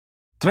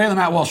Today on the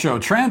Matt Walsh Show,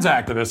 trans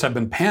activists have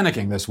been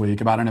panicking this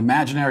week about an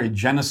imaginary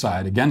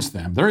genocide against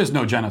them. There is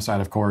no genocide,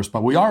 of course,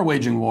 but we are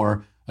waging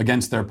war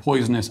against their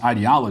poisonous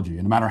ideology.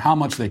 And no matter how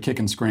much they kick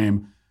and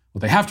scream,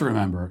 what they have to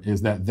remember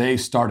is that they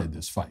started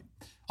this fight.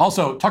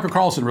 Also, Tucker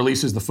Carlson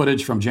releases the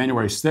footage from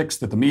January 6th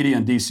that the media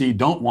in D.C.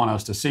 don't want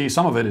us to see.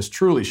 Some of it is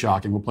truly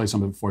shocking. We'll play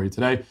some of it for you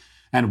today.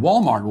 And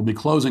Walmart will be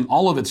closing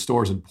all of its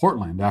stores in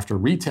Portland after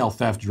retail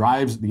theft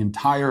drives the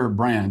entire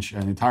branch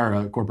and the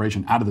entire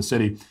corporation out of the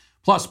city.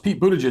 Plus, Pete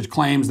Buttigieg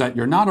claims that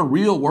you're not a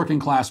real working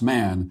class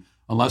man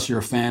unless you're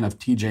a fan of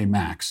TJ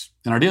Maxx.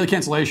 In our daily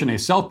cancellation, a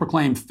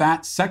self-proclaimed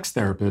fat sex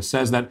therapist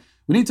says that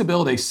we need to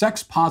build a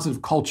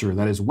sex-positive culture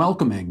that is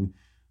welcoming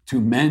to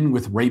men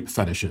with rape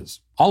fetishes.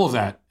 All of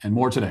that and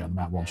more today on The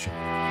Matt Walsh Show.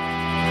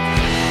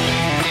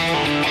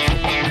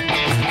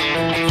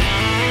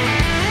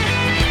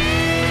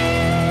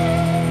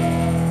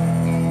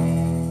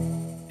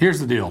 Here's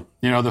the deal.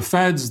 The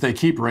feds, they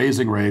keep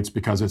raising rates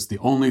because it's the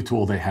only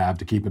tool they have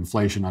to keep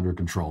inflation under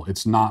control.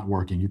 It's not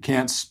working. You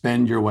can't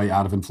spend your way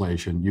out of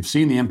inflation. You've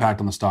seen the impact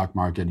on the stock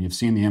market, and you've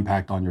seen the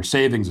impact on your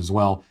savings as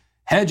well.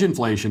 Hedge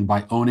inflation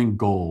by owning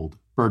gold,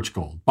 Birch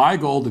Gold. Buy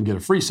gold and get a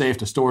free safe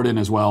to store it in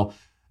as well.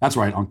 That's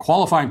right. On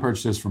qualifying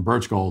purchases from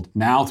Birch Gold,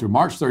 now through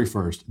March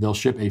 31st, they'll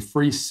ship a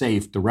free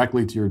safe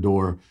directly to your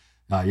door.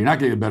 You're not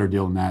getting a better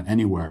deal than that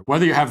anywhere.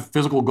 Whether you have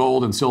physical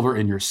gold and silver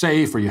in your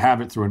safe or you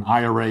have it through an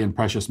IRA and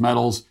precious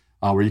metals,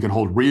 where you can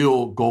hold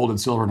real gold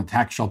and silver in a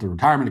tax-sheltered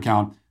retirement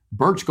account,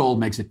 Birch Gold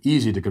makes it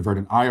easy to convert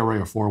an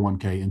IRA or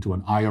 401k into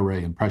an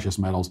IRA in precious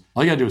metals.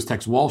 All you got to do is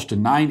text Walsh to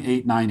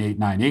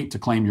 989898 to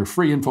claim your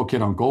free info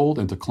kit on gold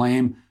and to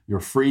claim your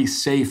free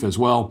safe as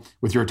well.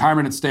 With your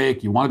retirement at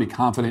stake, you want to be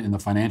confident in the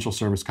financial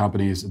service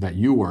companies that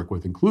you work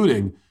with,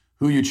 including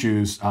who you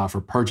choose for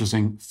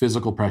purchasing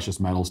physical precious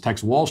metals.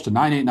 Text Walsh to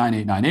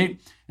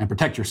 989898 and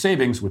protect your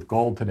savings with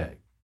gold today.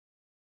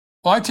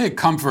 Well, I take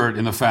comfort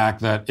in the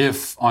fact that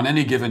if on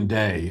any given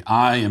day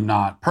I am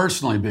not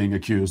personally being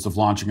accused of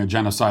launching a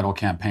genocidal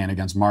campaign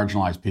against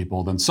marginalized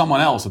people, then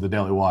someone else at the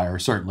Daily Wire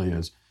certainly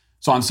is.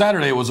 So on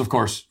Saturday it was, of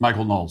course,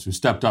 Michael Knowles, who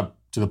stepped up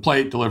to the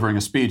plate delivering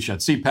a speech at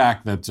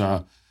CPAC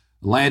that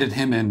landed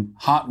him in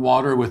hot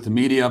water with the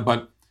media.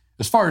 But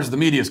as far as the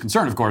media is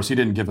concerned, of course, he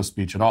didn't give a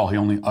speech at all. He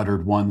only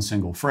uttered one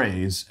single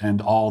phrase,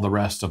 and all the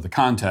rest of the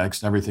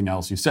context, everything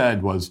else he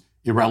said, was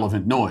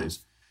irrelevant noise.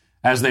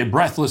 As they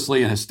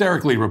breathlessly and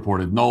hysterically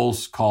reported,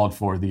 Knowles called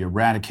for the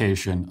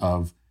eradication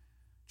of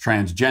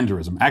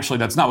transgenderism. Actually,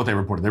 that's not what they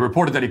reported. They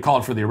reported that he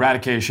called for the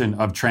eradication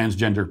of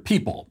transgender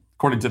people.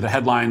 According to the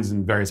headlines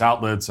in various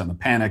outlets and the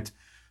panicked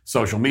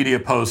social media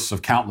posts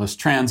of countless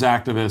trans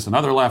activists and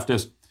other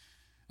leftists,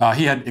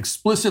 he had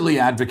explicitly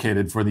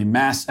advocated for the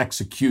mass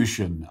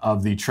execution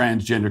of the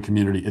transgender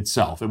community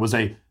itself. It was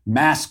a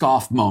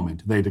mask-off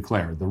moment, they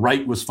declared. The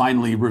right was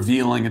finally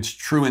revealing its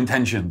true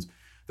intentions.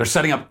 They're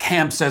setting up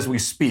camps as we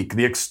speak.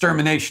 The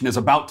extermination is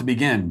about to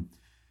begin.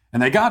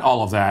 And they got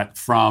all of that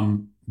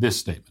from this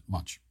statement.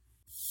 Watch.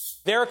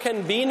 There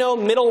can be no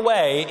middle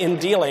way in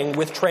dealing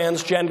with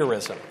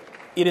transgenderism.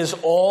 It is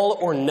all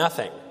or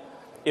nothing.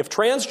 If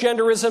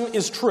transgenderism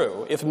is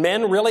true, if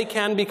men really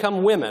can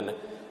become women,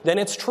 then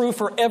it's true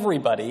for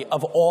everybody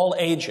of all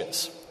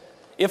ages.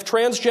 If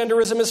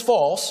transgenderism is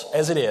false,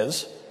 as it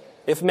is,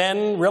 if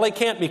men really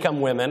can't become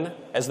women,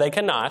 as they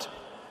cannot,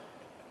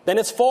 then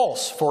it's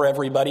false for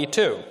everybody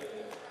too.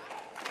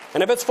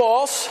 And if it's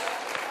false,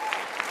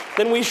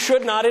 then we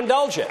should not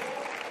indulge it,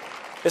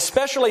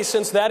 especially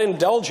since that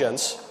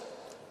indulgence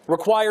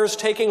requires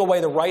taking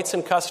away the rights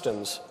and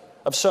customs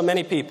of so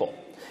many people.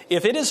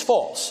 If it is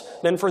false,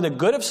 then for the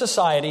good of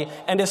society,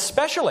 and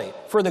especially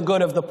for the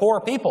good of the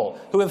poor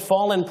people who have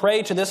fallen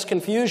prey to this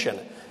confusion,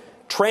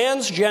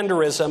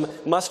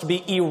 transgenderism must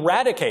be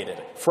eradicated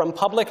from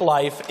public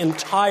life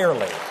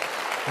entirely.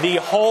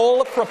 The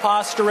whole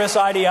preposterous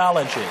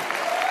ideology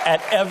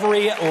at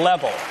every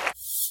level.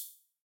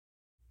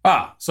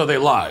 So they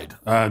lied.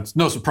 It's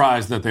no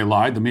surprise that they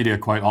lied. The media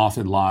quite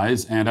often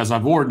lies. And as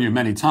I've warned you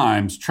many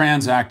times,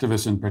 trans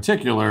activists in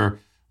particular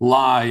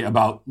lie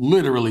about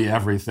literally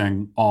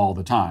everything all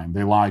the time.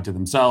 They lie to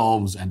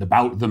themselves and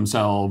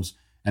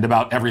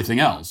about everything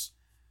else.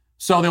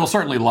 So they will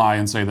certainly lie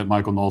and say that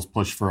Michael Knowles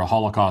pushed for a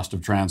holocaust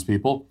of trans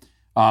people,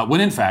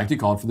 when in fact he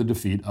called for the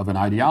defeat of an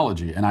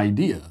ideology, an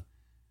idea.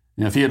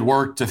 If he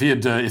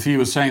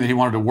was saying that he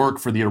wanted to work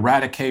for the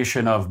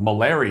eradication of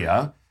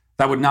malaria,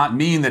 that would not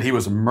mean that he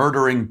was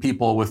murdering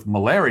people with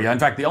malaria. In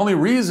fact, the only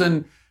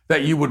reason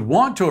that you would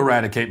want to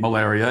eradicate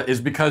malaria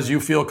is because you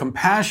feel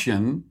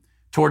compassion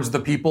towards the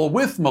people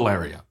with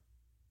malaria.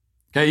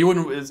 Okay, you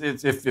wouldn't,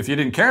 if you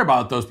didn't care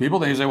about those people,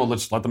 then you say, well,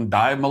 let's let them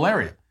die of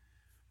malaria.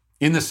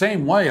 In the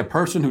same way, a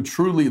person who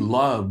truly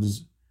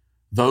loves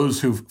those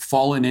who've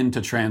fallen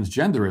into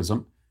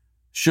transgenderism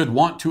should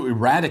want to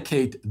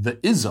eradicate the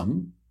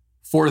ism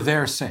for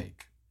their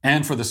sake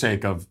and for the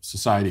sake of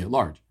society at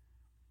large.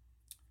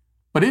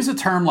 But is a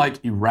term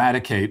like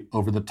eradicate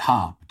over the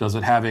top? Does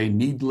it have a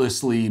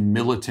needlessly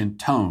militant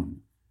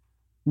tone?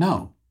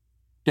 No,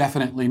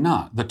 definitely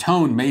not. The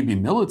tone may be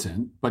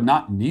militant, but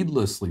not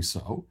needlessly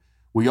so.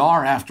 We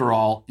are, after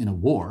all, in a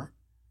war,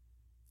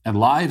 and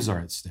lives are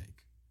at stake.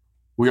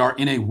 We are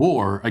in a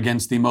war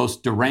against the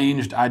most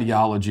deranged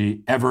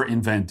ideology ever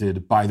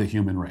invented by the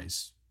human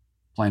race,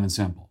 plain and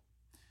simple.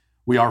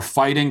 We are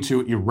fighting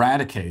to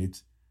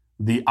eradicate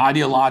the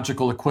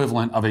ideological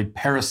equivalent of a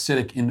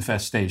parasitic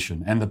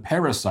infestation. And the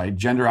parasite,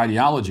 gender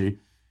ideology,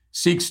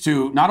 seeks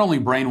to not only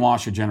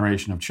brainwash a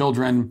generation of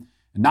children,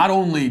 not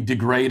only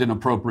degrade and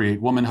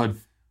appropriate womanhood,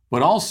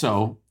 but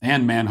also,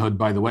 and manhood,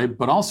 by the way,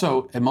 but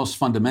also, and most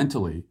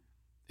fundamentally,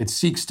 it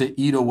seeks to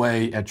eat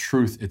away at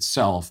truth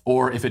itself,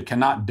 or if it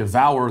cannot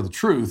devour the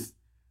truth,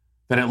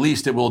 then at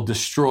least it will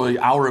destroy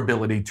our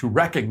ability to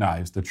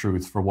recognize the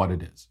truth for what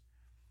it is.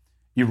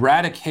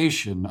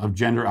 Eradication of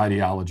gender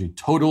ideology,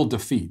 total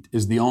defeat,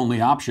 is the only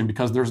option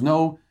because there's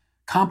no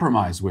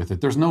compromise with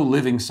it. There's no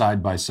living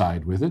side by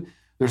side with it.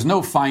 There's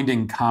no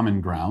finding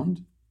common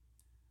ground.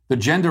 The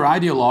gender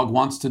ideologue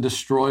wants to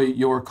destroy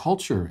your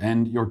culture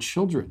and your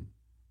children.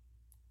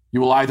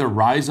 You will either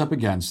rise up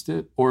against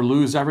it or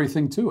lose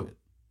everything to it.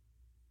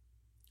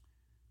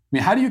 I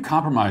mean, how do you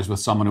compromise with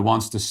someone who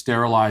wants to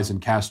sterilize and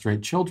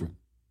castrate children?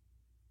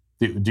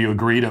 Do you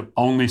agree to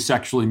only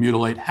sexually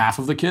mutilate half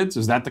of the kids?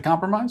 Is that the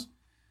compromise?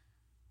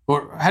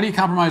 Or how do you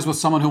compromise with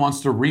someone who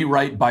wants to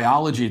rewrite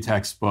biology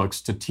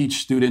textbooks to teach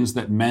students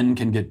that men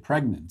can get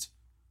pregnant?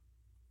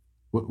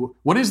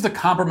 What is the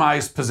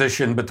compromise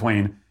position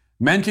between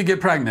men can get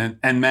pregnant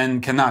and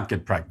men cannot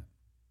get pregnant?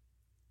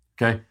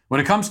 Okay? When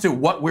it comes to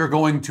what we're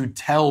going to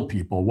tell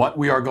people, what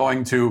we are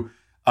going to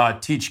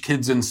teach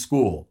kids in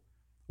school,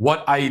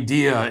 what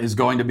idea is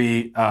going to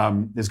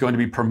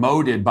be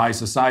promoted by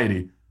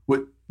society,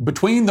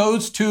 between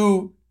those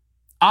two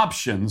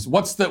options,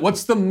 what's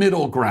the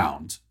middle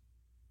ground?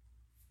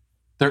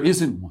 There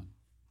isn't one.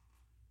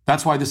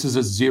 That's why this is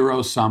a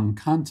zero-sum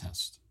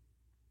contest.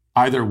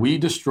 Either we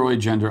destroy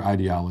gender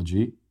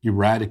ideology,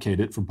 eradicate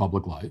it from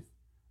public life,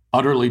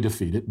 utterly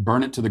defeat it,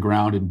 burn it to the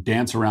ground and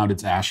dance around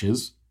its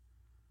ashes,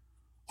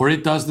 or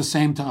it does the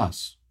same to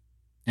us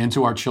and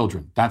to our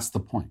children. That's the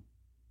point.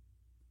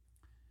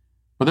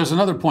 But there's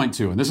another point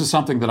too, and this is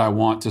something that I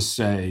want to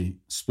say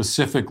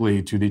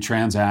specifically to the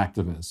trans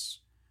activists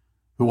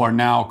who are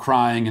now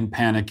crying and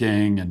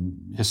panicking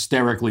and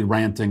hysterically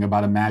ranting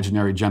about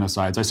imaginary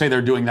genocides. I say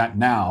they're doing that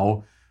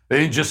now. They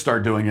didn't just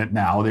start doing it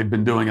now. They've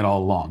been doing it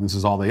all along. This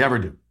is all they ever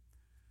do.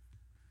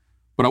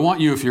 But I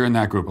want you, if you're in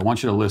that group, I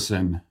want you to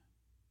listen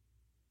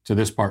to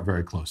this part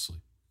very closely.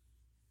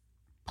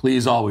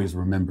 Please always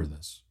remember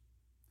this.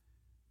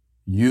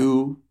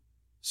 You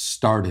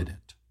started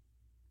it.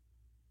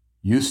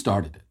 You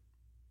started it.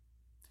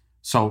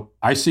 So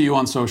I see you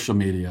on social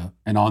media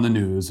and on the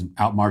news and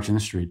out marching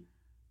the street,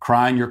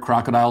 crying your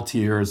crocodile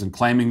tears and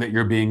claiming that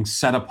you're being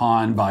set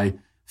upon by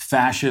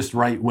fascist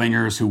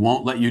right-wingers who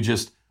won't let you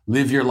just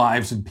live your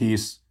lives in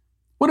peace.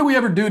 What did we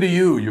ever do to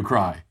you, you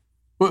cry?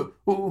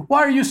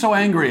 Why are you so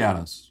angry at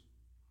us?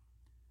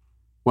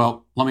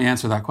 Well, let me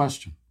answer that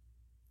question.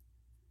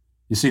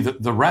 You see,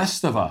 the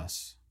rest of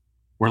us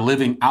were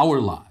living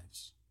our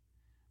lives.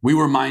 We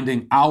were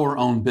minding our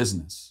own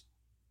business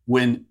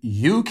when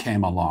you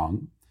came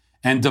along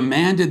and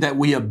demanded that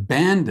we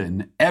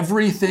abandon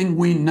everything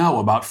we know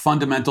about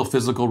fundamental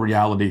physical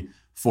reality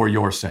for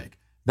your sake.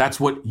 That's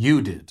what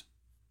you did.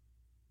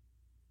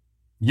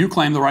 You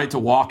claim the right to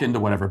walk into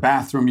whatever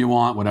bathroom you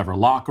want, whatever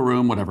locker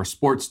room, whatever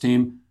sports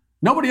team.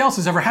 Nobody else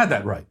has ever had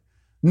that right.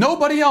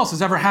 Nobody else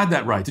has ever had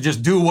that right to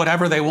just do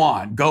whatever they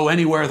want, go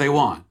anywhere they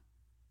want.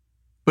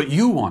 But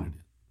you wanted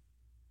it.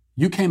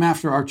 You came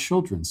after our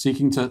children,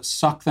 seeking to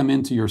suck them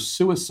into your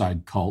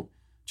suicide cult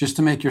just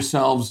to make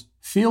yourselves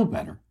feel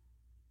better.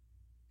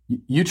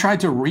 You tried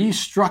to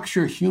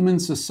restructure human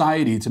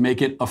society to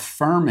make it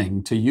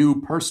affirming to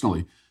you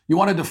personally. You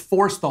wanted to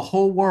force the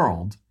whole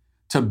world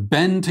to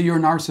bend to your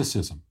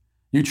narcissism.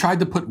 You tried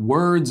to put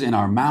words in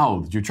our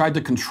mouths. You tried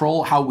to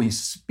control how we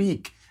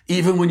speak,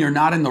 even when you're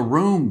not in the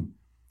room.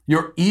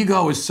 Your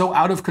ego is so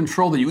out of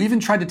control that you even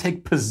tried to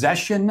take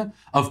possession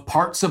of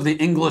parts of the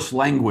English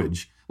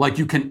language, like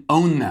you can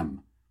own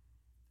them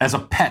as a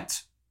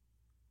pet.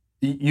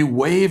 You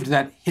waved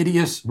that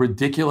hideous,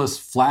 ridiculous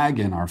flag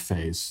in our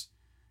face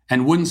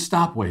and wouldn't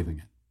stop waving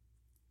it.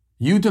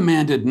 You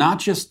demanded not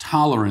just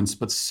tolerance,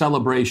 but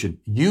celebration.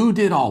 You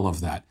did all of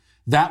that.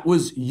 That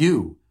was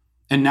you.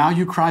 And now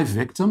you cry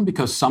victim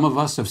because some of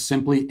us have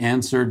simply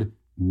answered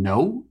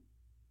no?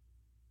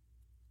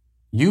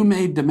 You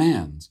made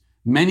demands.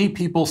 Many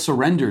people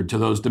surrendered to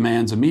those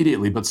demands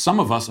immediately, but some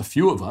of us, a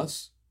few of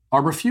us,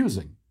 are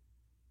refusing.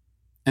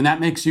 And that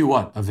makes you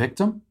what? A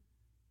victim?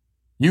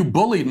 You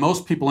bullied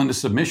most people into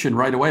submission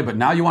right away, but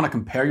now you want to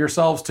compare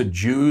yourselves to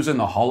Jews in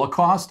the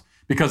Holocaust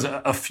because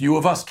a few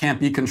of us can't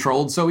be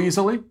controlled so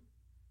easily?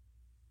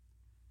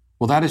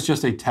 Well, that is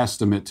just a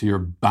testament to your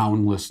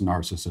boundless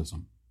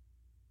narcissism.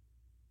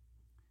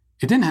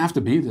 It didn't have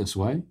to be this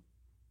way.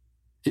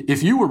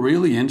 If you were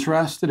really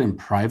interested in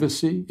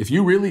privacy, if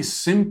you really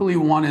simply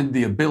wanted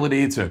the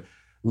ability to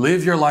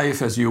live your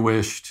life as you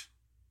wished,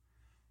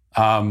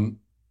 then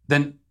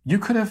you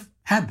could have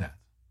had that.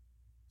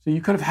 So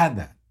you could have had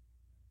that.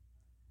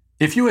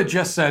 If you had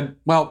just said,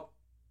 well,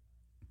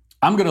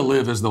 I'm going to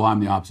live as though I'm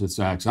the opposite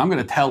sex. I'm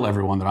going to tell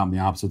everyone that I'm the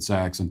opposite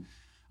sex, and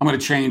I'm going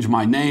to change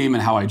my name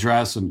and how I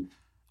dress, and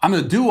I'm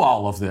going to do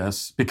all of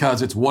this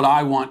because it's what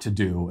I want to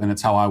do and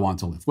it's how I want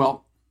to live.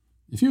 Well,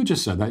 if you had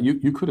just said that,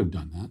 you could have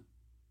done that.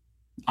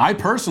 I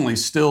personally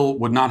still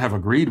would not have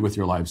agreed with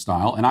your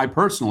lifestyle, and I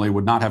personally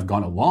would not have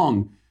gone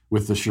along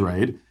with the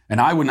charade, and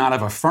I would not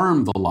have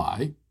affirmed the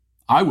lie.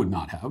 I would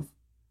not have.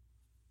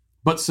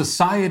 But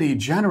society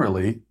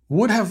generally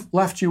would have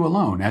left you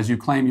alone, as you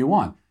claim you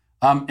want.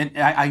 And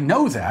I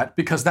know that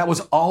because that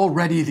was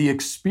already the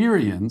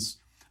experience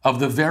of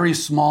the very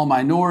small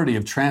minority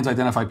of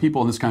trans-identified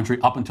people in this country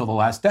up until the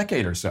last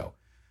decade or so.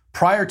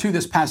 Prior to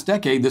this past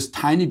decade, this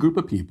tiny group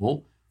of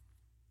people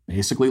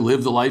basically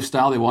lived the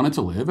lifestyle they wanted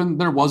to live, and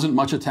there wasn't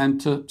much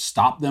attempt to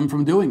stop them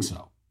from doing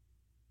so.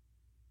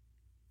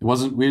 We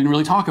didn't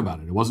really talk about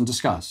it. It wasn't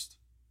discussed.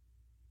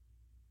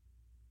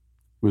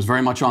 It was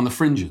very much on the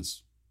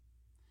fringes.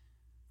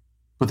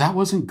 But that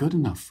wasn't good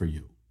enough for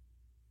you.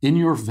 In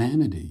your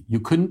vanity, you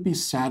couldn't be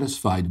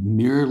satisfied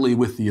merely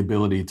with the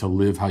ability to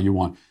live how you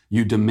want.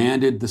 You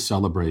demanded the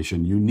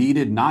celebration. You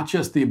needed not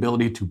just the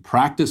ability to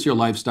practice your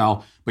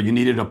lifestyle, but you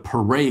needed a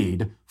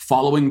parade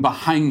following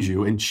behind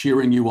you and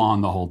cheering you on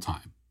the whole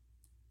time.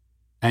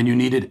 And you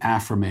needed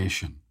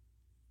affirmation.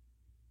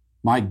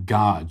 My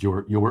God,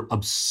 your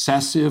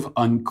obsessive,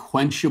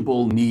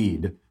 unquenchable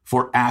need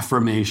for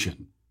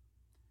affirmation.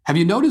 Have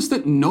you noticed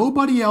that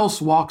nobody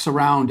else walks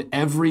around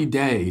every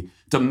day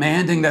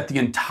demanding that the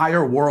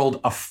entire world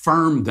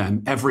affirm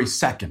them every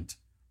second?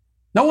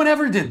 No one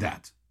ever did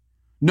that.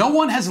 No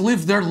one has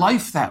lived their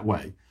life that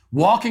way,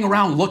 walking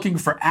around looking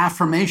for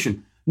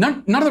affirmation.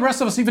 None of the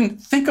rest of us even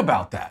think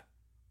about that.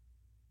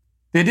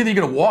 The idea that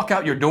you're going to walk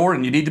out your door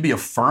and you need to be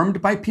affirmed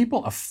by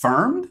people.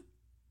 Affirmed?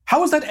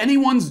 How is that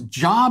anyone's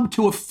job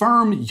to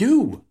affirm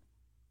you?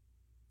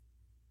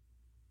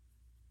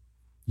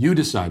 You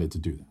decided to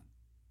do that.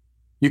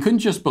 You couldn't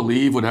just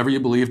believe whatever you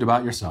believed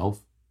about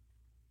yourself.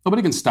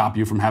 Nobody can stop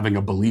you from having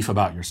a belief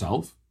about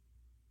yourself.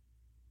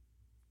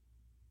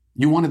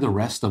 You wanted the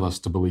rest of us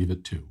to believe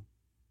it too.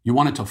 You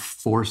wanted to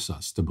force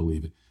us to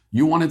believe it.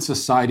 You wanted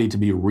society to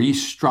be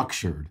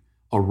restructured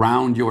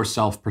around your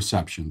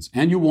self-perceptions,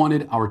 and you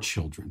wanted our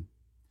children.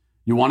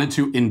 You wanted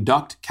to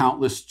induct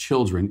countless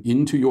children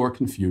into your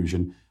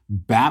confusion,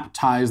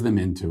 baptize them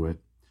into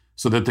it,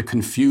 so that the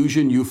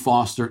confusion you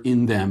foster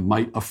in them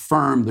might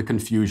affirm the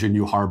confusion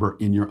you harbor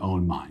in your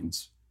own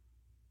minds.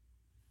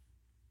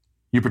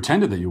 You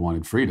pretended that you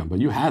wanted freedom, but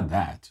you had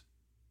that.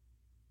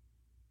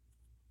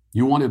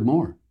 You wanted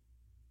more.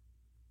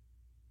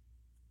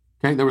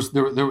 Okay, there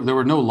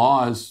were no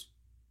laws.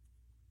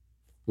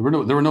 There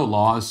were no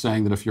laws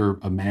saying that if you're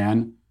a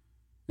man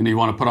and you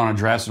want to put on a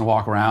dress and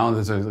walk around,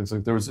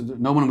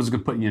 no one was going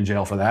to put you in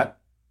jail for that.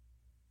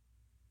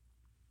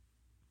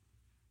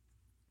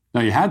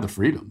 Now, you had the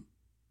freedom,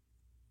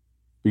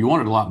 but you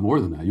wanted a lot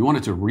more than that. You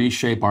wanted to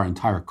reshape our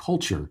entire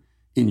culture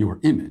in your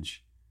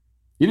image.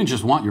 You didn't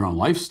just want your own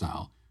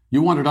lifestyle.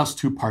 You wanted us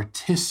to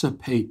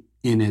participate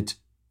in it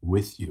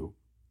with you.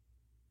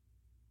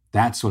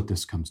 That's what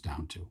this comes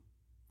down to.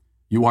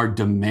 You are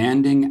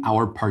demanding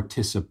our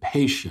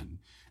participation.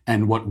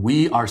 And what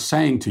we are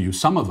saying to you,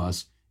 some of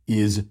us,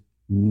 is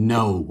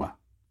no.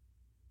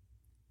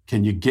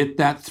 Can you get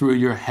that through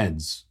your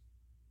heads?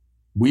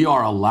 We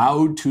are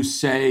allowed to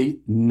say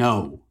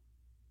no.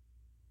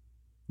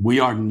 We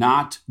are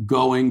not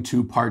going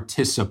to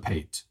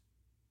participate.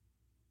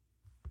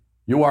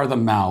 You are the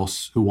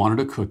mouse who wanted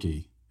a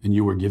cookie, and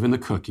you were given the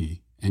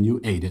cookie, and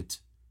you ate it,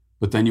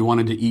 but then you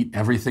wanted to eat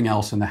everything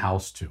else in the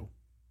house too.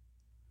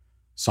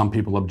 Some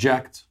people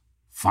object,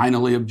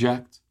 finally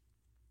object,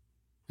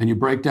 and you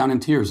break down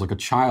in tears like a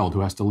child who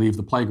has to leave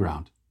the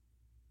playground.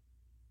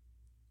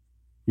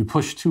 You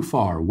push too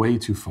far, way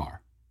too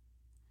far.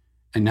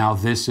 And now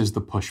this is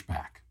the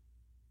pushback.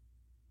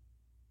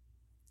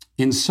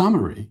 In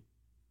summary,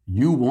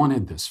 you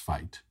wanted this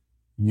fight.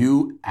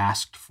 You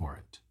asked for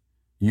it.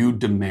 You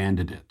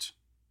demanded it.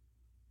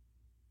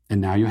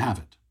 And now you have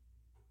it.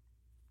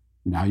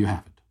 Now you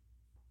have it.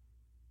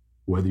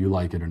 Whether you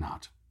like it or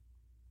not.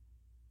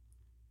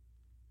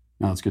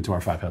 Now let's get to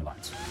our 5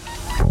 headlines.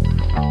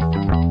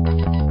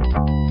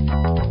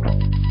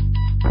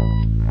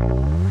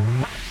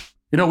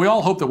 You know, we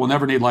all hope that we'll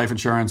never need life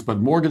insurance, but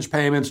mortgage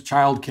payments,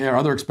 child care,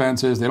 other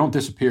expenses, they don't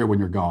disappear when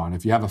you're gone.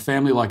 If you have a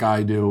family like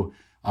I do,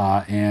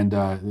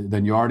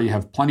 then you already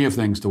have plenty of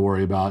things to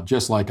worry about,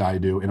 just like I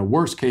do. In a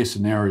worst case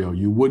scenario,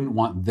 you wouldn't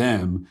want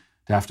them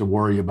to have to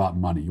worry about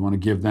money. You want to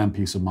give them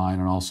peace of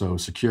mind and also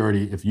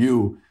security if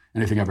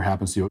anything ever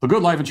happens to you. A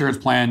good life insurance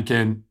plan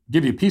can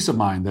give you peace of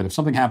mind that if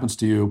something happens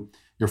to you,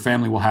 your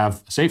family will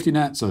have a safety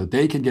net so that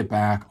they can get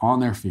back on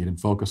their feet and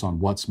focus on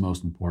what's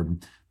most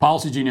important.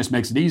 Policy Genius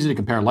makes it easy to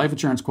compare life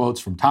insurance quotes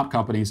from top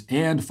companies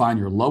and find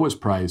your lowest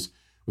price.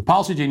 With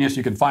Policy Genius,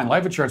 you can find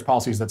life insurance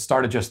policies that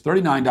start at just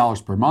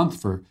 $39 per month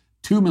for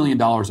 $2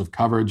 million of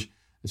coverage.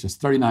 It's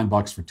just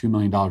 $39 for $2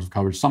 million of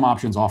coverage. Some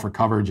options offer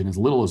coverage in as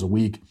little as a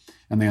week,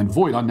 and they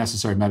avoid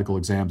unnecessary medical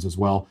exams as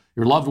well.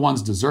 Your loved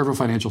ones deserve a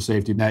financial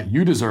safety net.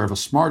 You deserve a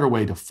smarter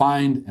way to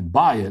find and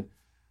buy it.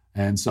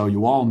 And so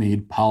you all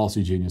need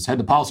Policy Genius. Head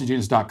to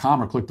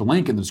policygenius.com or click the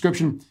link in the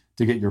description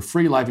to get your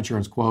free life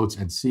insurance quotes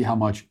and see how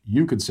much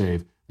you could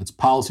save. That's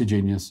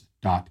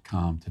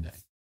policygenius.com today.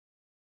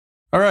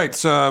 All right,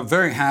 so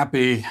very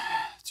happy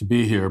to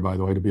be here, by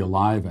the way, to be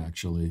alive,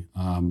 actually.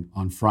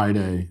 On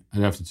Friday,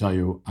 I'd have to tell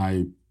you,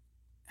 I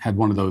had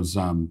one of those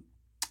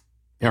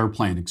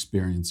airplane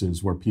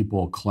experiences where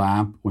people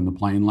clap when the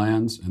plane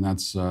lands, and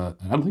that's I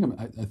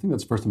think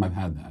that's the first time I've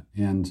had that,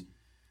 and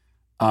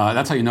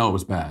that's how you know it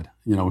was bad.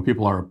 You know, when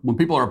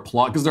people are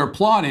applauding, because they're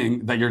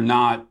applauding that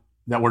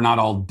we're not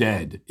all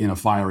dead in a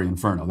fiery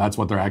inferno. That's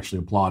what they're actually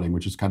applauding,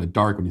 which is kind of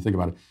dark when you think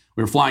about it.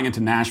 We were flying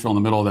into Nashville in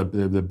the middle of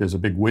there's a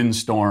big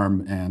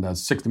windstorm and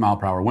 60 mile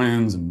per hour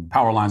winds, and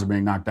power lines are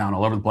being knocked down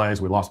all over the place.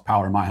 We lost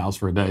power in my house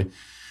for a day.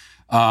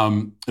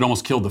 It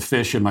almost killed the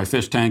fish in my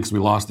fish tank because we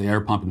lost the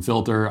air pump and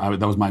filter.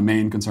 That was my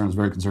main concern. I was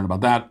very concerned about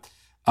that.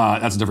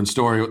 That's a different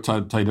story. I'll tell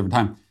you a different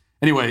time.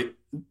 Anyway,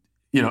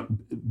 you know,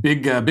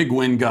 big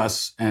wind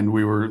gusts, and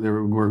we were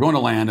going to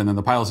land, and then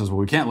the pilot says, "Well,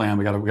 we can't land.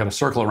 We got to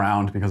circle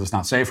around because it's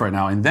not safe right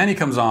now." And then he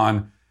comes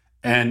on,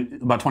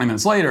 and about 20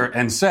 minutes later,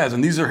 and says,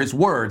 and these are his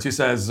words. He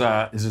says,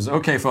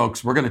 "Okay,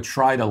 folks, we're going to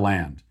try to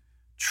land.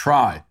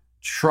 Try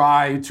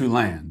to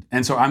land."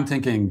 And so I'm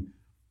thinking,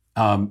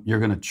 you're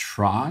going to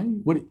try?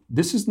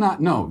 This is not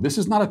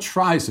a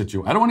try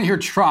situation. I don't want to hear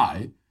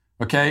try.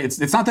 Okay,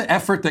 it's not the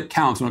effort that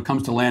counts when it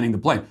comes to landing the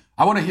plane.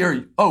 I want to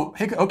hear, oh,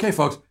 hey, okay,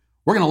 folks.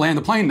 We're going to land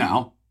the plane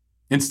now.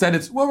 Instead,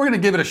 we're going to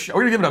give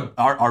it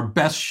our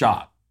best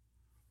shot.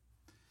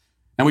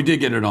 And we did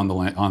get it on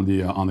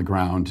the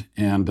ground,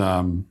 and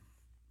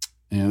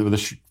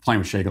the plane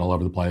was shaking all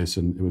over the place,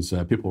 and it was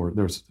there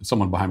was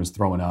someone behind us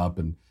throwing up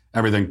and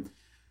everything. And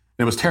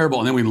it was terrible.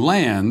 And then we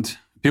land,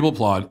 people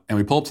applaud, and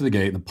we pull up to the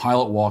gate, and the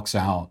pilot walks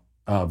out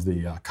of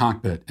the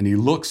cockpit, and he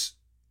looks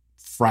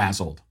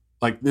frazzled.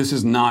 Like, this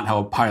is not how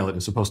a pilot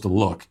is supposed to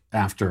look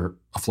after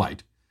a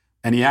flight.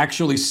 And he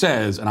actually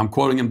says, and I'm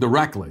quoting him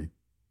directly,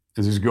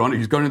 as he's going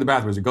to the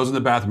bathroom. As he goes in the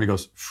bathroom, he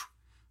goes,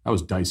 "That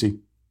was dicey."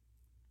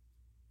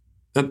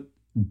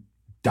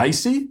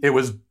 Dicey? It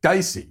was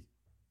dicey.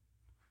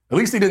 At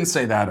least he didn't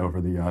say that over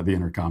the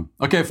intercom.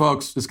 Okay,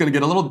 folks, it's going to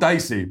get a little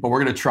dicey, but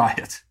we're going to try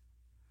it.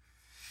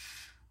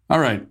 All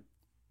right.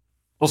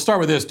 We'll start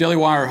with this. Daily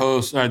Wire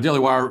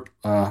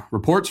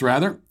reports,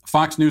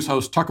 Fox News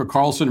host Tucker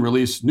Carlson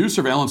released new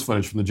surveillance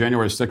footage from the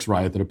January 6th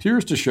riot that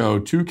appears to show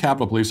two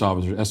Capitol Police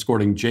officers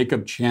escorting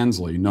Jacob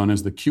Chansley, known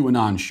as the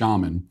QAnon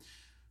shaman,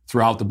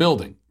 throughout the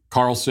building.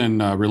 Carlson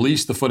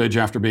released the footage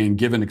after being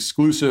given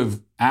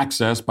exclusive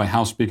access by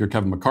House Speaker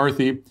Kevin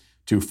McCarthy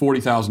to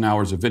 40,000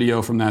 hours of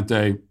video from that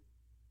day.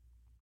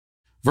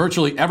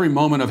 Virtually every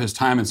moment of his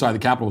time inside the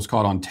Capitol was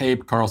caught on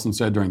tape, Carlson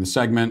said during the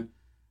segment.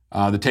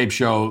 The tape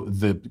show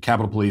the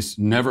Capitol Police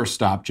never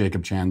stopped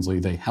Jacob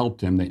Chansley. They helped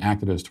him. They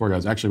acted as tour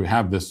guides. Actually, we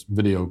have this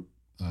video,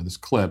 this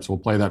clip, so we'll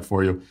play that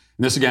for you. And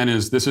this again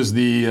is the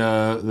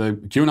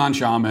QAnon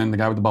shaman, the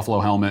guy with the buffalo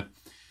helmet.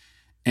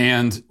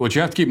 And what you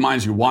have to keep in mind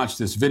as you watch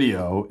this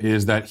video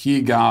is that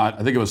he got,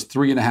 I think it was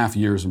 3.5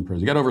 years in prison.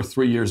 He got over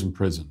 3 years in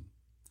prison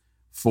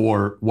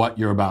for what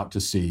you're about to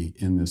see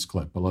in this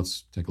clip. But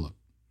let's take a look.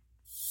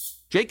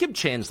 Jacob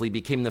Chansley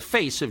became the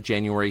face of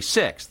January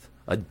 6th.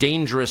 A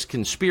dangerous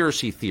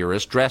conspiracy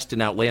theorist dressed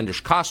in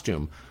outlandish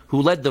costume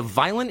who led the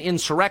violent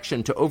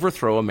insurrection to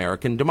overthrow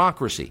American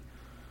democracy.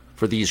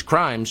 For these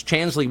crimes,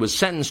 Chansley was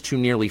sentenced to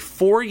nearly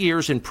 4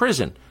 years in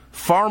prison,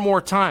 far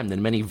more time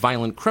than many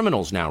violent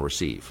criminals now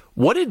receive.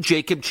 What did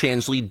Jacob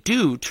Chansley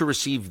do to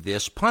receive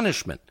this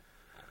punishment?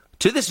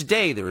 To this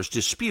day, there is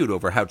dispute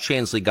over how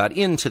Chansley got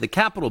into the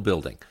Capitol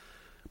building.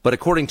 But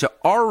according to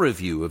our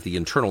review of the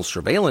internal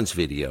surveillance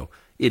video,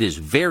 it is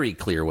very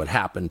clear what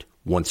happened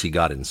once he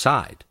got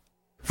inside.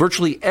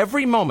 Virtually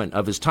every moment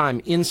of his time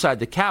inside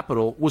the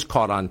Capitol was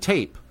caught on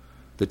tape.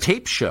 The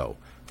tapes show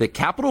that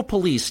Capitol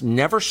Police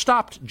never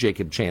stopped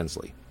Jacob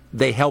Chansley.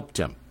 They helped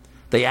him.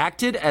 They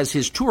acted as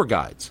his tour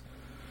guides.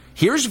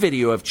 Here's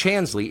video of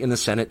Chansley in the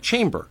Senate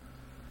chamber.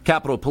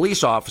 Capitol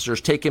Police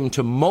officers take him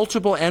to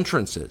multiple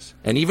entrances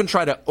and even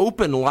try to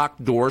open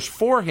locked doors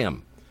for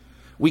him.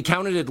 We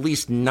counted at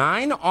least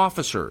 9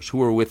 officers who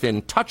were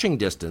within touching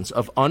distance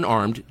of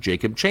unarmed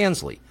Jacob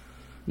Chansley.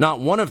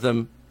 Not one of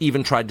them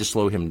even tried to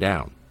slow him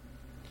down.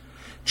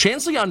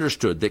 Chansley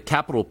understood that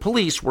Capitol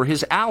Police were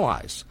his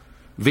allies.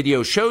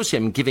 Video shows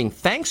him giving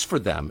thanks for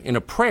them in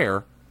a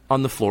prayer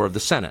on the floor of the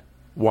Senate.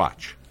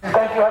 Watch.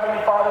 Thank you,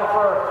 Heavenly Father,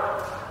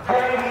 for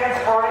giving the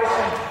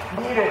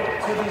inspiration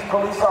needed to these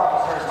police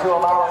officers to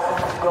allow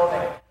us into the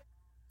building.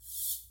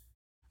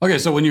 Okay,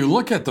 so when you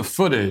look at the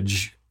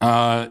footage,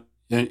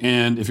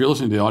 and if you're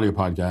listening to the audio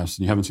podcast and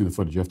you haven't seen the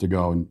footage, you have to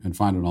go and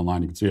find it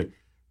online. You can see it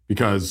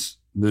because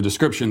the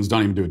descriptions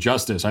don't even do it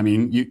justice. I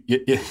mean,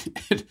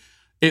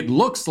 it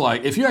looks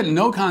like, if you had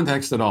no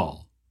context at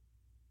all,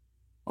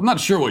 I'm not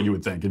sure what you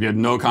would think if you had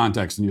no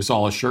context and you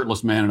saw a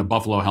shirtless man in a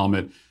buffalo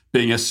helmet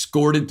being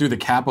escorted through the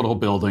Capitol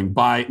building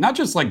by not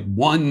just like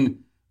one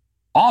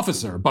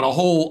officer, but a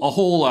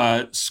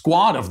whole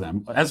squad of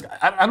them.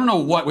 I don't know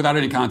what, without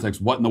any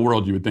context, what in the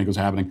world you would think was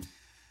happening.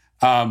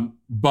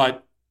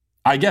 But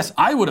I guess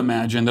I would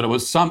imagine that it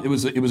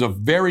was a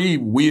very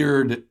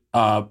weird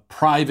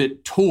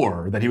private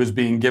tour that he was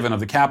being given of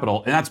the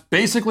Capitol, and that's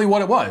basically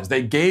what it was.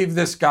 They gave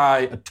this guy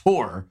a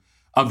tour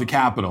of the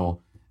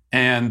Capitol,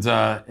 and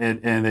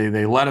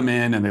they let him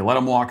in and they let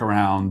him walk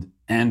around,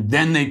 and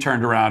then they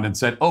turned around and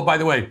said, "Oh, by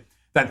the way,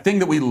 that thing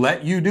that we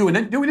let you do, and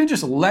we didn't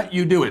just let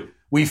you do it,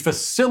 we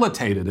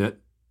facilitated it.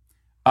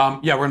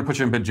 Yeah, we're going to put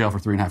you in jail for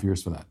 3.5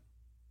 years for that."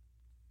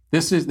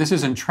 This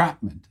is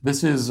entrapment.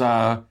 This is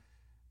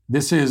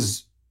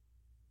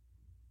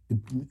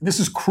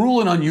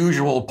cruel and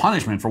unusual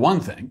punishment, for one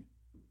thing.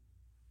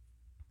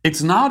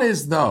 It's not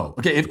as though,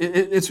 okay,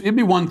 it'd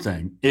be one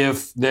thing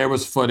if there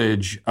was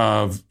footage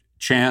of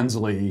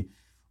Chansley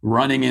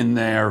running in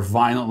there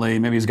violently.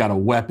 Maybe he's got a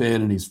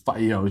weapon and he's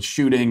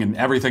shooting and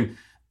everything,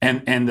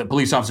 and the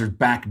police officers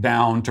back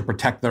down to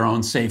protect their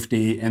own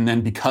safety, and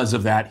then because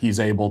of that, he's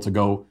able to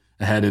go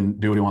ahead and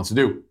do what he wants to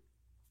do.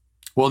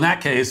 Well, in that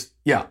case,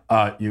 yeah,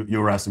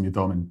 you arrest him, you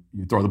throw him in,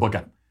 you throw the book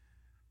at him.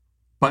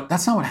 But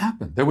that's not what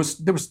happened. There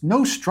was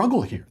no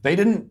struggle here.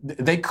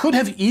 They could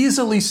have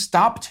easily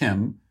stopped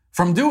him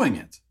from doing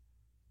it.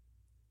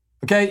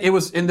 Okay, it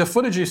was in the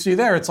footage you see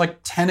there, it's like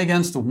 10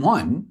 against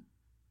 1.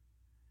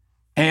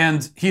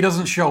 And he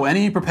doesn't show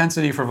any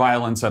propensity for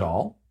violence at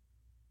all.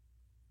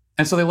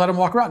 And so they let him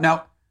walk around.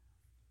 Now,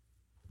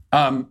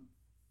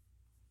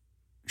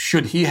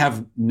 should he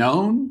have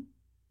known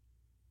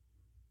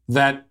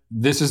that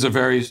this is a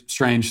very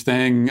strange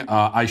thing?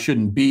 I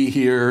shouldn't be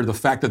here. The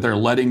fact that they're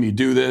letting me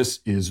do this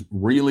is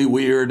really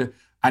weird.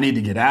 I need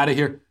to get out of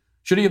here.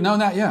 Should he have known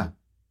that? Yeah.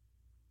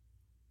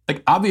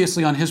 Like,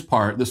 obviously on his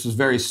part, this was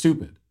very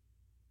stupid.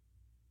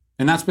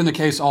 And that's been the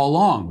case all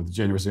along with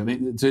January 6th. I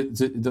mean,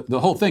 the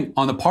whole thing,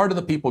 on the part of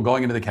the people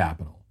going into the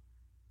Capitol,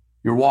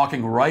 you're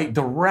walking right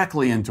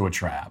directly into a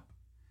trap.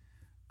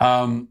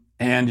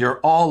 And you're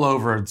all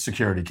over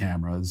security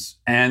cameras.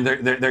 And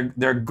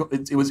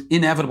it was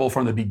inevitable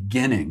from the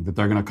beginning that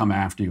they're going to come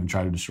after you and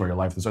try to destroy your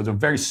life. So it's a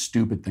very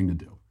stupid thing to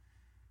do.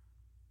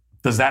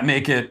 Does that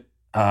make it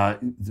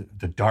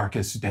the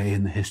darkest day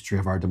in the history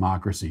of our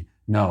democracy?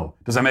 No.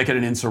 Does that make it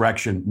an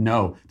insurrection?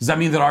 No. Does that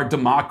mean that our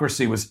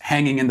democracy was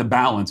hanging in the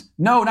balance?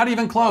 No, not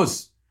even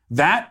close.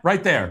 That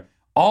right there,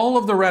 all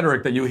of the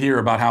rhetoric that you hear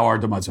about how our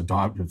democracy,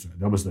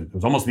 it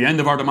was almost the end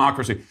of our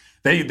democracy.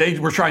 They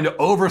were trying to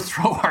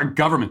overthrow our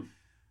government.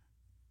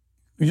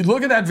 You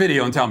look at that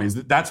video and tell me,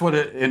 that's what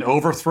an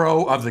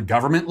overthrow of the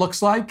government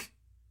looks like?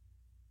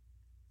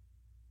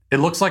 It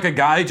looks like a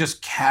guy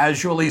just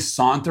casually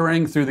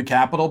sauntering through the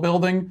Capitol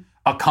building,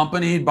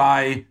 accompanied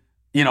by,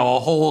 a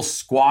whole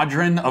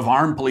squadron of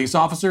armed police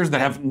officers that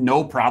have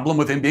no problem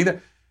with him being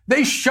there.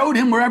 They showed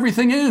him where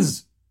everything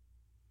is.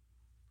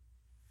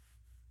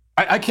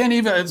 I can't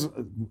even,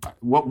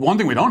 one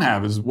thing we don't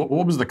have is what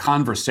was the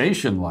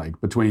conversation like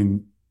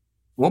between,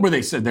 what were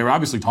they said? They were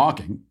obviously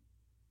talking.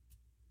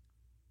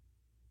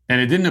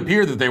 And it didn't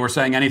appear that they were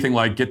saying anything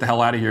like, get the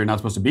hell out of here, you're not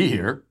supposed to be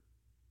here.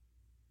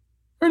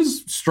 They're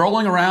just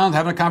strolling around,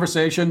 having a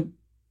conversation.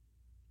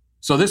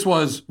 So this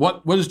was,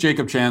 what is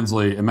Jacob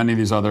Chansley and many of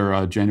these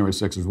other January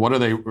 6ers, what are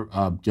they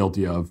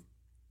guilty of?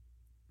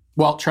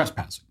 Well,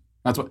 trespassing.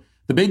 That's what,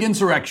 the big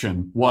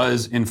insurrection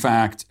was, in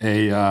fact,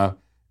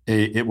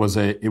 it was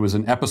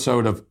an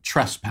episode of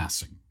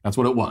trespassing. That's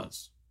what it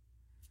was.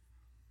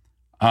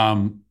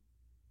 And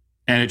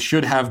it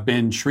should have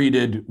been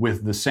treated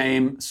with the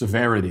same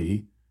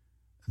severity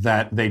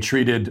that they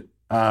treated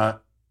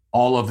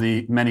all of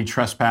the many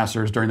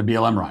trespassers during the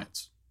BLM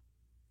riots,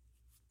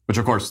 which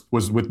of course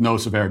was with no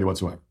severity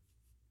whatsoever.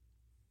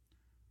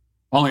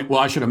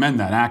 I should amend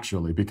that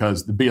actually,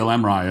 because the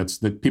BLM riots,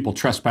 the people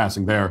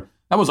trespassing there,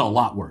 that was a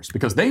lot worse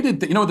because they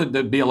did, what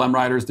the BLM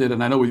rioters did,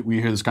 and I know we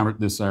hear this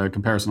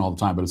comparison all the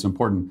time, but it's an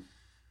important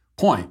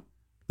point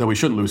that we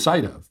shouldn't lose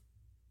sight of.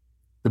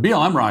 The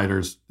BLM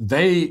rioters,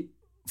 they,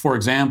 for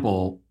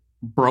example,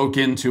 broke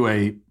into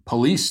a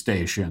police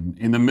station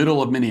in the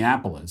middle of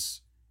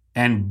Minneapolis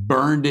and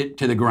burned it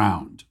to the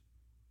ground.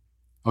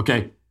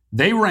 Okay,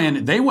 they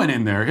went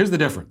in there. Here's the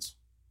difference.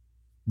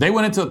 They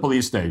went into the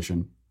police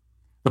station.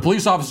 The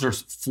police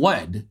officers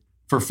fled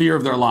for fear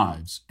of their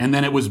lives, and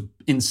then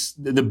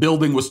the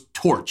building was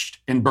torched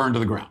and burned to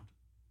the ground.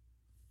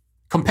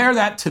 Compare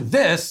that to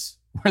this,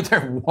 where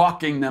they're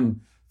walking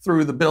them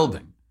through the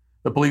building.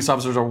 The police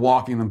officers are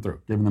walking them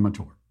through, giving them a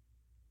tour.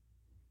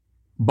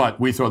 But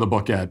we throw the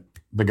book at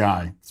the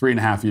guy,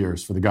 3.5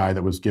 years for the guy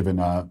that was given,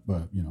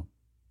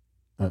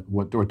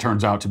 what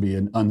turns out to be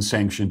an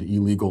unsanctioned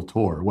illegal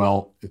tour.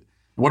 Well,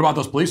 what about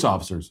those police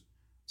officers?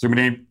 Is there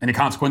going to be any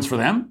consequence for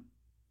them?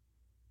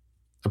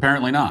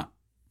 Apparently not.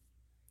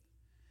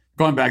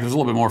 Going back, there's a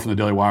little bit more from the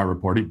Daily Wire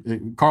report.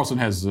 Carlson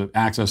has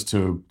access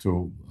to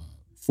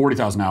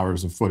 40,000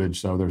 hours of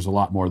footage, so there's a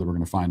lot more that we're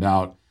going to find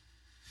out.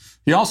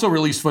 He also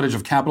released footage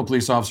of Capitol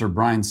Police Officer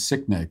Brian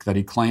Sicknick that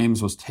he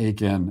claims was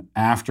taken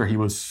after he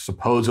was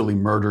supposedly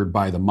murdered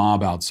by the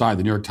mob outside.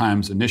 The New York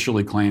Times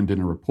initially claimed in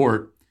a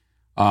report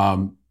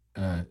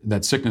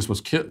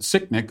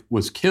Sicknick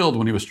was killed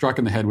when he was struck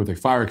in the head with a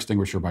fire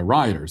extinguisher by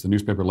rioters. The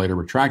newspaper later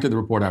retracted the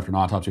report after an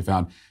autopsy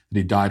found that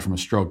he died from a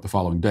stroke the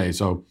following day.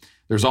 So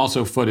there's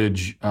also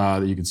footage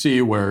that you can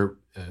see where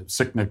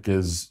Sicknick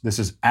this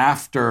is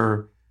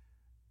after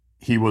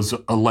he was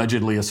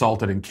allegedly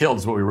assaulted and killed,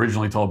 is what we were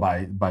originally told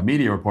by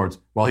media reports,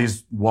 while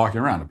he's walking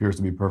around, appears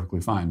to be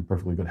perfectly fine,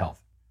 perfectly good health.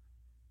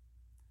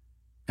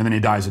 And then he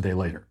dies a day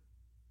later.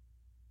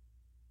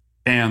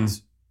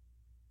 And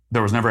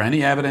there was never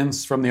any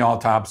evidence from the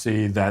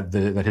autopsy that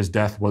his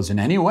death was in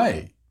any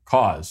way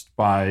caused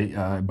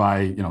by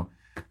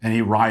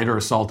any rioter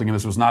assaulting him.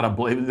 This was not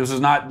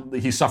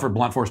he suffered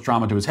blunt force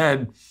trauma to his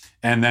head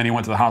and then he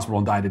went to the hospital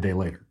and died a day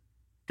later.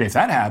 Okay, if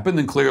that happened,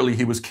 then clearly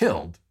he was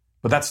killed.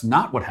 But that's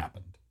not what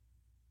happened.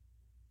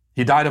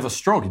 He died of a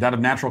stroke. He died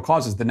of natural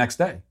causes the next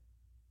day.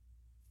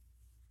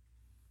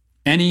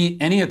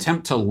 Any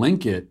attempt to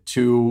link it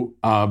to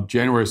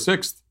January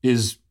 6th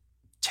is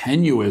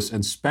tenuous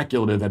and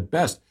speculative at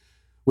best,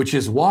 which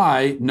is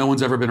why no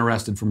one's ever been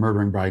arrested for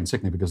murdering Brian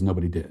Sicknick, because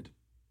nobody did.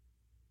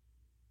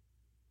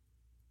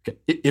 Okay.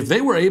 If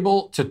they were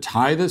able to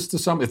tie this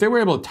to if they were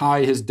able to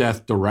tie his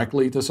death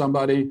directly to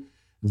somebody,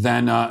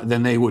 then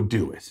they would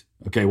do it.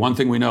 Okay, one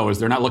thing we know is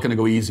they're not looking to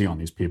go easy on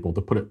these people,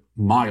 to put it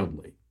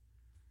mildly.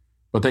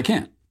 But they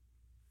can't.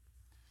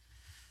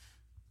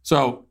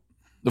 So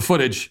the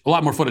footage, a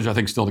lot more footage I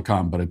think still to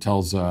come, but it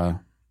tells an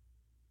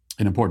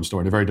important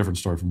story, a very different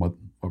story from what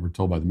we're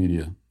told by the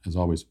media, as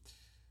always.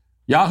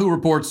 Yahoo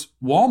reports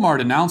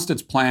Walmart announced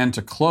its plan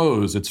to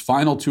close its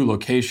final 2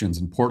 locations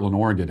in Portland,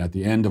 Oregon at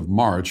the end of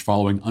March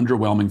following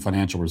underwhelming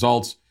financial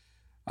results.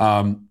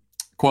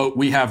 Quote,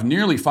 "We have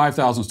nearly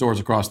 5,000 stores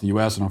across the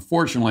U.S., and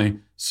unfortunately,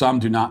 some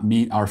do not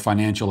meet our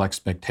financial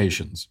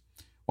expectations.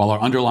 While our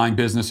underlying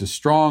business is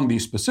strong,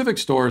 these specific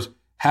stores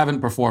haven't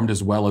performed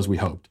as well as we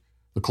hoped.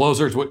 The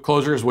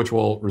closures, which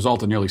will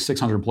result in nearly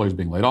 600 employees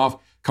being laid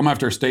off, come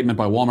after a statement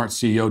by Walmart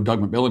CEO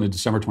Doug McMillon in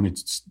December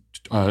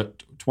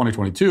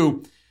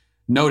 2022,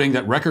 noting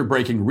that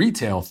record-breaking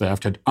retail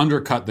theft had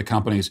undercut the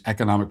company's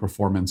economic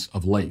performance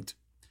of late.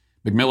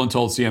 McMillon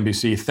told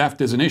CNBC, "Theft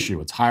is an issue.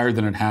 It's higher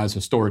than it has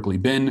historically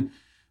been.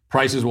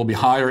 Prices will be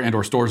higher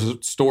and/or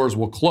stores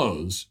will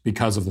close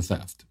because of the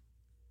theft."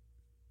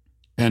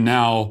 And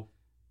now,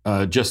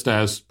 just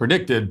as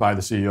predicted by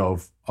the CEO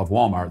of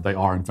Walmart, they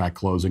are in fact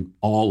closing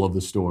all of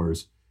the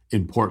stores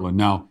in Portland.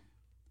 Now,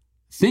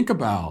 think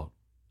about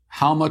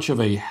how much of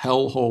a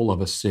hellhole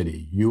of a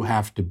city you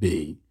have to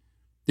be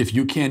if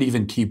you can't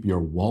even keep your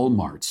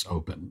Walmarts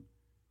open.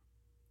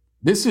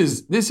 This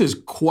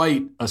is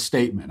quite a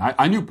statement.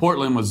 I knew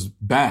Portland was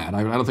bad.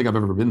 I don't think I've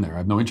ever been there. I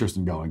have no interest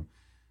in going.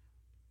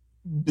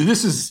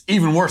 This is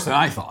even worse than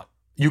I thought.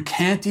 You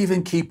can't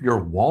even keep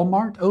your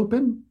Walmart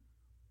open?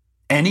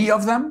 Any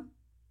of them?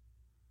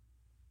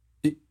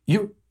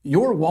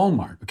 Your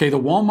Walmart, okay, the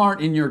Walmart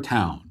in your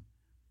town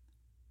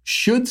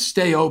should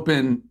stay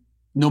open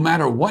no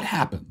matter what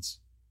happens.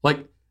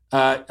 Like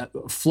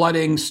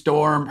flooding,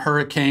 storm,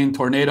 hurricane,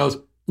 tornadoes.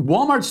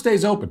 Walmart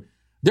stays open.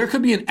 There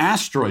could be an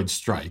asteroid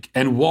strike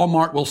and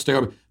Walmart will stay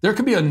open. There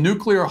could be a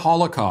nuclear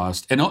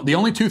holocaust and the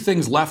only 2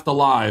 things left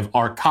alive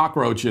are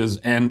cockroaches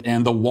and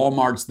the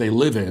Walmarts they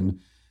live in.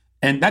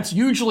 And that's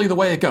usually the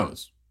way it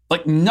goes.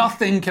 Like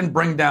nothing can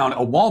bring down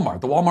a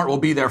Walmart. The Walmart will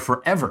be there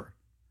forever.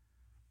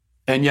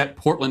 And yet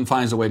Portland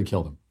finds a way to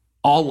kill them.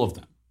 All of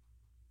them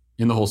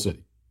in the whole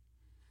city.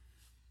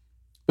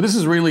 But this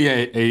is really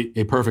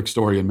a perfect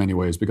story in many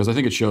ways because I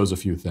think it shows a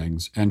few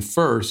things. And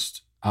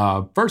first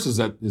is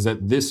that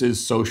this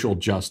is social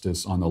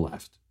justice on the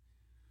left.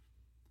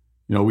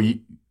 You know,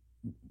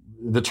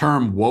 the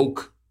term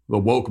woke, the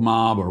woke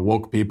mob or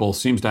woke people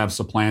seems to have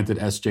supplanted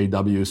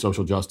SJW,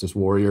 social justice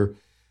warrior.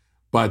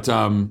 But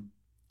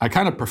I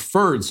kind of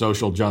preferred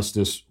social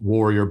justice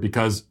warrior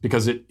because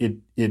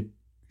it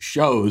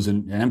shows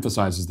and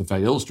emphasizes the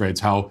fact,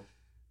 illustrates how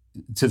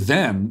to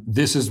them,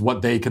 this is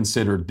what they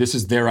considered, this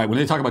is their right. When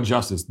they talk about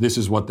justice, this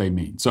is what they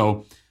mean.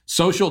 So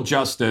social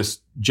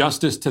justice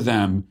to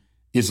them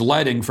is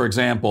letting, for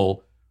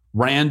example,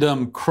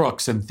 random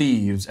crooks and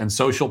thieves and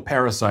social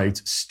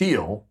parasites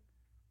steal.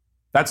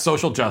 That's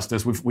social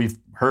justice. We've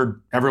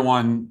heard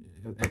everyone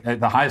at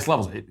the highest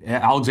levels.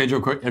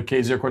 Alexandria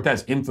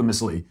Ocasio-Cortez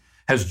infamously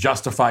has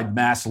justified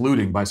mass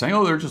looting by saying,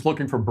 oh, they're just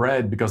looking for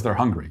bread because they're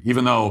hungry.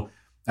 Even though,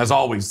 as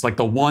always, like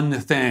the one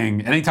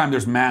thing, anytime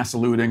there's mass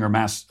looting or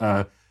mass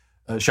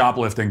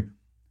shoplifting,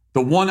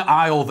 the one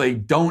aisle they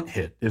don't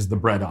hit is the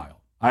bread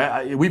aisle.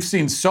 We've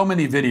seen so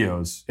many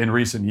videos in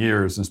recent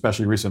years, and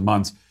especially recent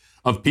months,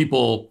 of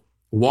people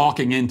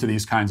walking into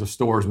these kinds of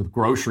stores with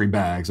grocery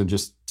bags and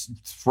just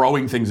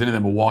throwing things into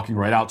them and walking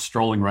right out,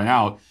 strolling right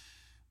out.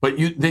 But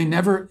they're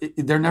never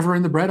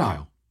in the bread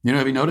aisle. You know,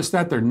 have you noticed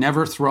that? They're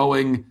never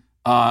throwing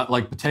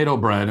like potato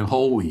bread and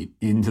whole wheat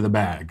into the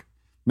bag.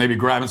 Maybe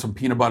grabbing some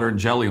peanut butter and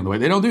jelly on the way.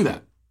 They don't do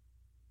that.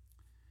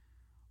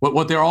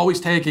 What they're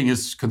always taking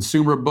is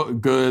consumer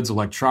goods,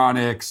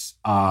 electronics,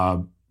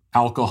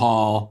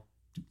 alcohol,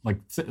 like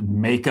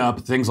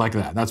makeup, things like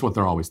that. That's what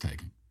they're always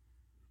taking.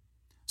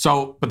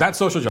 So, but that's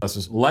social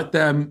justice. Let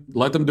them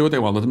do what they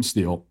want. Let them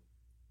steal.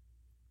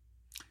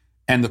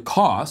 And the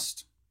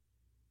cost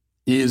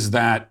is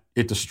that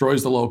it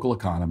destroys the local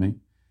economy.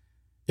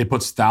 It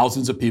puts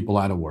thousands of people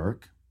out of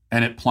work,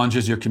 and it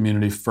plunges your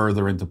community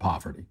further into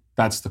poverty.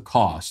 That's the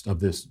cost of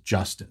this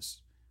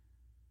justice.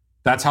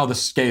 That's how the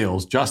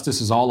scales. Justice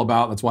is all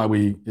about. That's why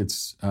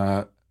it's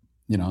the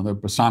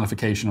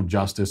personification of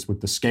justice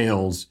with the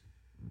scales.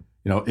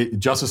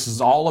 Justice is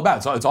all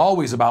about. It's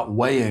always about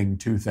weighing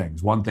two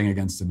things, one thing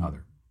against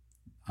another.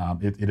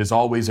 It is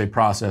always a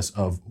process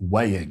of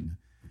weighing.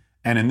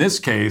 And in this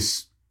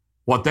case,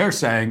 what they're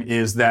saying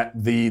is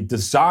that the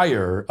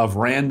desire of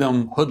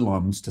random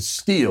hoodlums to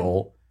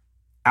steal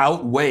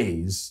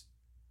outweighs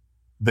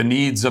the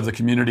needs of the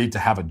community to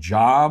have a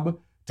job,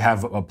 to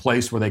have a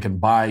place where they can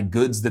buy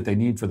goods that they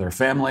need for their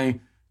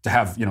family, to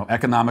have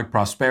economic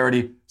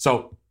prosperity.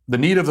 So the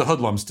need of the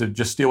hoodlums to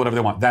just steal whatever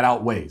they want, that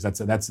outweighs.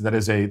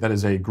 That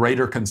is a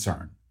greater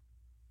concern,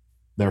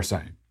 they're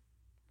saying.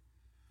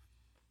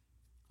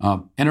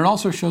 And it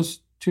also shows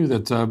too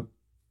that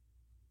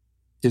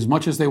as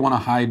much as they want to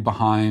hide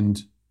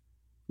behind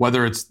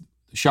whether it's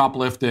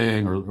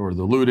shoplifting or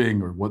the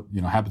looting or what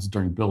happens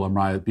during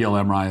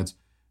BLM riots,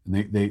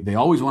 and they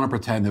always want to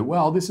pretend that,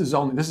 well, this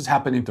is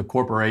happening to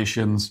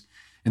corporations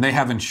and they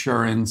have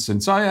insurance,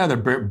 and so they're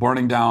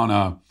burning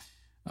down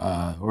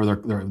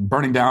they're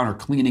burning down or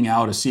cleaning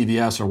out a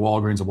CVS or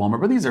Walgreens or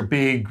Walmart. But these are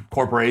big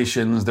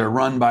corporations. They're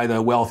run by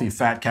the wealthy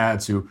fat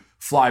cats who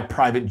fly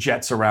private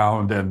jets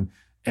around, and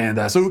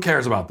so who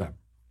cares about them?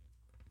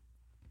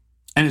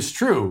 And it's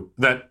true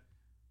that,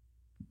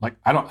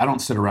 I don't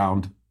sit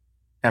around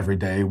every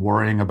day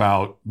worrying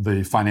about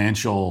the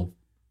financial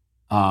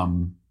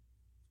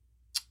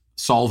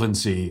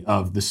solvency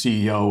of the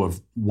CEO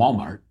of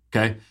Walmart.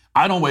 Okay,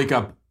 I don't wake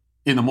up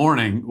in the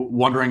morning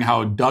wondering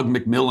how Doug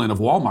McMillon of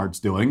Walmart's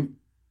doing.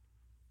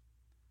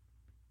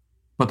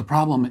 But the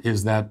problem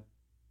is that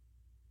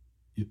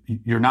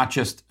you're not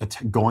just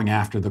going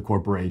after the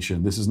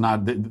corporation. This is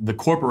not the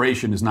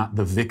corporation is not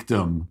the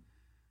victim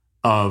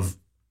of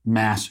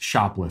mass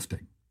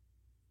shoplifting.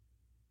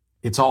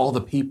 It's all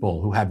the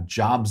people who have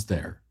jobs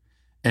there,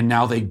 and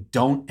now they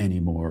don't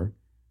anymore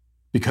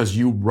because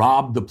you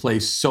robbed the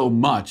place so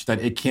much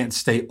that it can't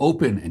stay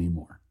open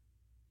anymore.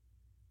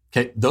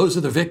 Okay, those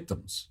are the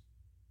victims.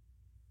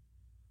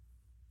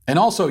 And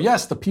also,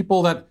 yes, the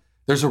people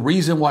there's a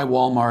reason why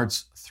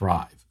Walmarts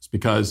thrive. It's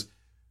because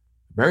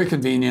they're very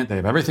convenient, they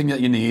have everything that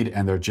you need,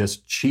 and they're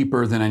just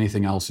cheaper than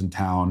anything else in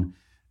town.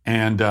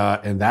 And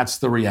that's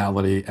the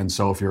reality. And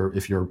so if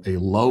you're a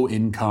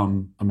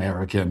low-income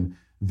American,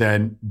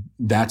 then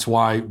that's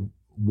why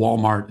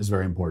Walmart is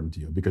very important to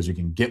you, because you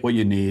can get what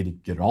you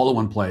need, get it all in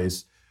one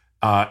place,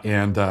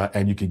 and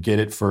you can get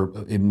it for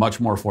a much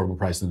more affordable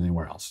price than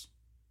anywhere else.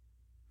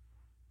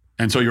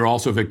 And so you're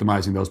also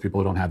victimizing those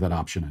people who don't have that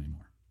option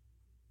anymore.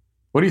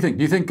 What do you think?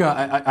 Do you think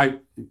I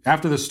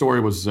after this story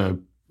was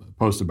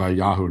posted by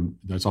Yahoo, and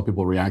I saw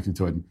people reacting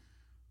to it, and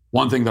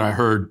one thing that I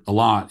heard a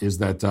lot is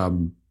that,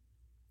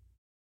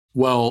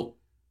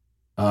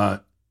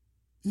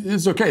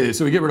 it's okay.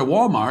 So we get rid of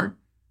Walmart,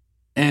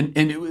 and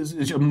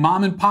it's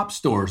mom and pop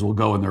stores will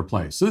go in their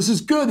place. So this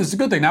is good. This is a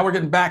good thing. Now we're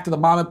getting back to the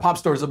mom and pop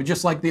stores. It'll be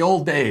just like the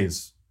old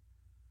days.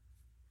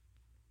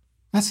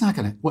 That's not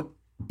going to.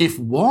 If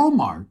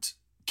Walmart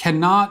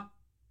cannot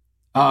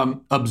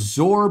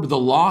absorb the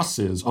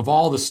losses of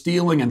all the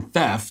stealing and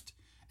theft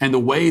and the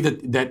way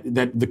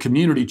that the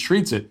community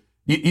treats it,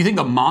 you think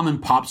a mom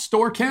and pop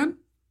store can?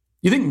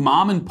 You think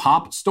mom and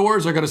pop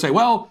stores are going to say,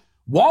 well,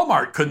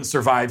 Walmart couldn't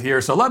survive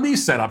here, so let me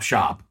set up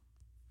shop?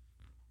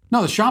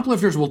 No, the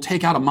shoplifters will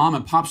take out a mom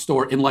and pop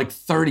store in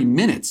 30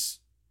 minutes.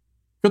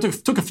 It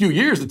took a few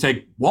years to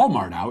take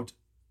Walmart out.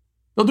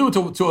 They'll do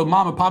it to a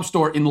mom and pop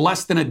store in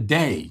less than a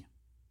day.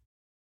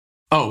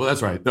 Oh, well,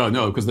 that's right.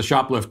 No, because the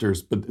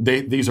shoplifters, but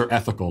these are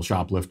ethical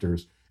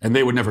shoplifters, and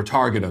they would never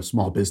target a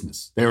small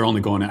business. They're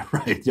only going at,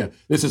 right, yeah,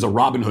 this is a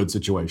Robin Hood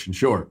situation,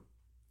 sure.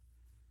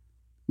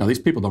 No, these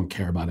people don't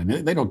care about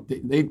it.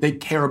 They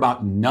care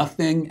about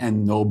nothing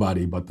and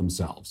nobody but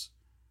themselves.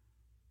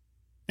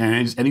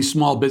 And any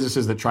small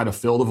businesses that try to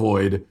fill the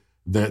void,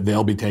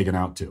 they'll be taken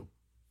out too,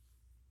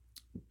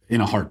 in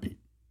a heartbeat.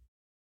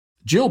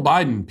 Jill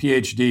Biden,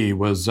 PhD,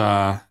 was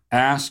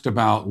asked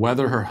about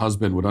whether her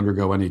husband would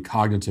undergo any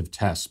cognitive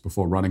tests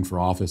before running for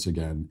office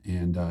again.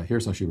 And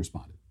here's how she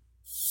responded.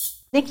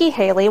 Nikki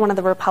Haley, one of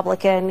the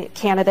Republican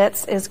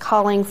candidates, is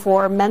calling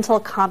for mental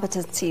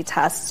competency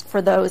tests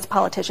for those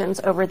politicians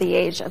over the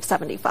age of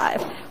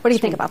 75. What do you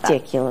think about that?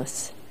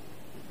 Ridiculous.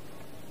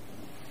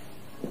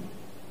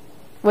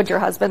 Would your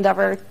husband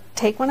ever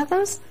take one of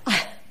those?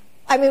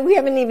 I mean, we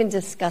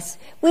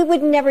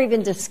would never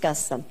even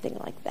discuss something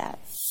like that.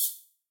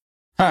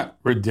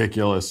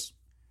 Ridiculous.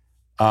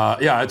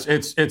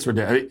 It's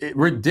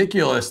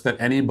ridiculous that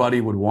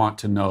anybody would want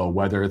to know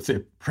whether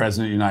the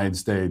president of the United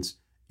States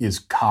is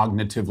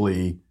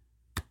cognitively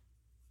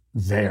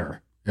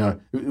there.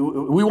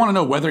 We want to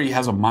know whether he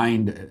has a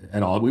mind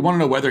at all. We want to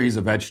know whether he's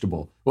a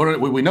vegetable.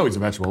 We know he's a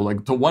vegetable.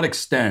 To what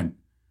extent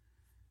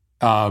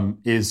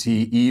Is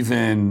he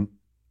even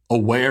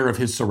aware of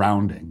his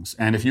surroundings?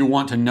 And if you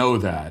want to know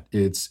that,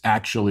 it's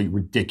actually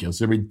ridiculous.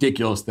 It's a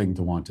ridiculous thing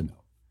to want to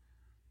know.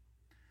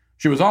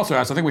 She was also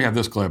asked, I think we have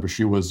this clip,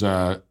 she was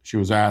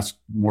asked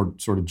more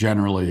sort of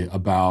generally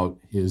about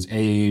his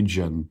age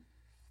and,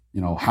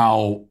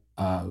 how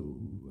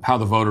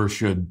the voters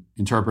should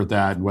interpret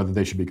that and whether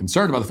they should be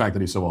concerned about the fact that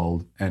he's so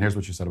old. And here's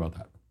what she said about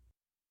that.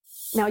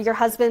 Now, your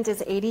husband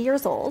is 80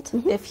 years old.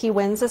 Mm-hmm. If he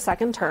wins a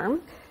second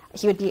term,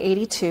 he would be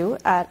 82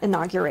 at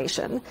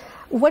inauguration.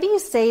 What do you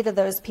say to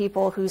those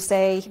people who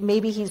say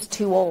maybe he's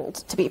too old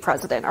to be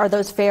president? Are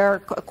those fair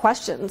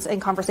questions and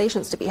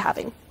conversations to be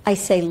having? I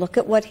say, look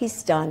at what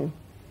he's done.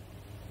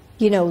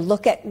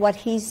 Look at what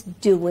he's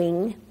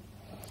doing.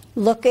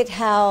 Look at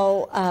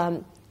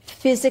how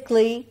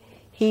physically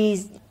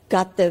he's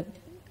got the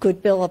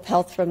good bill of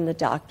health from the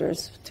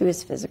doctors through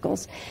his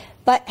physicals.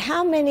 But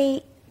how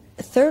many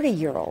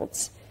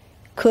 30-year-olds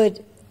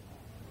could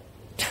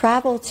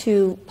travel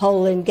to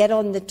Poland, get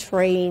on the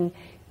train,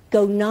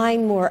 go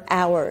 9 more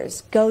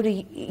hours, go to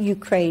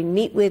Ukraine,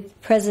 meet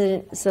with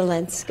President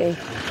Zelensky?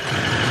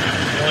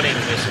 Morning,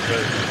 Mr.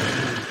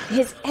 President.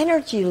 His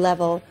energy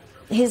level,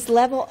 his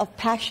level of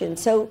passion.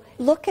 So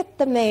look at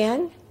the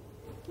man.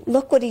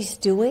 Look what he's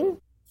doing.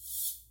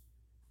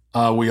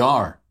 We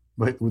are.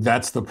 But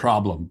that's the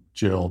problem,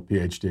 Jill,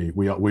 PhD.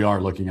 We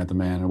are looking at the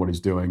man and what he's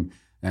doing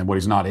and what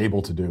he's not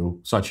able to do,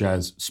 such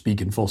as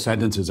speak in full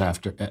sentences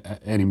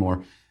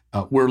anymore.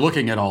 We're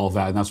looking at all of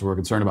that, and that's what we're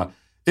concerned about.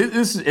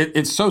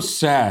 It's so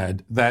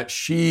sad that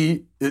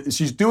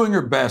she's doing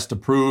her best to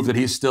prove that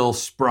he's still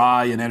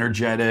spry and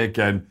energetic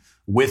and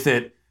with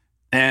it.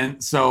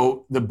 And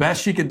so the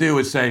best she could do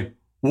is say,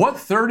 what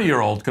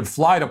 30-year-old could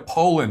fly to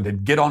Poland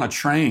and get on a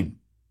train?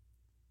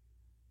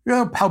 You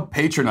know how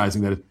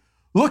patronizing that is.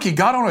 Look, he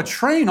got on a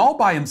train all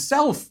by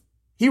himself.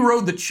 He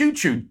rode the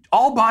choo-choo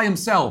all by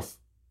himself.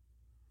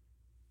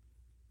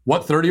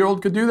 What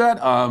 30-year-old could do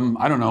that?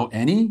 I don't know.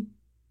 Any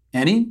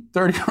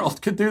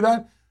 30-year-old could do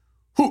that?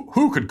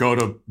 Who could go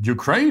to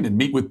Ukraine and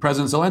meet with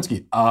President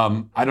Zelensky?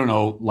 I don't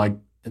know, like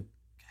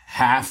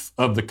half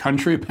of the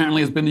country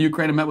apparently has been to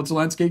Ukraine and met with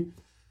Zelensky.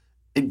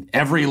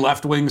 Every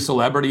left-wing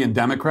celebrity and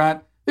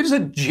Democrat. They just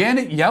had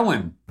Janet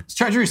Yellen,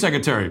 Treasury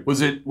Secretary,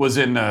 was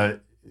in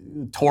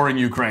touring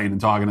Ukraine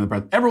and talking to the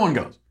president. Everyone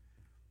goes.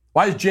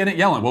 Why is Janet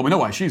Yellen? Well, we know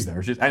why she's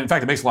there. In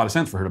fact, it makes a lot of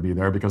sense for her to be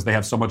there because they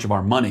have so much of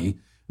our money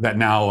that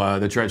now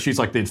she's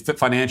like the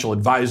financial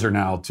advisor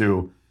now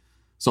to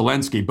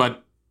Zelensky.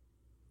 But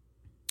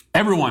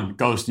everyone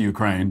goes to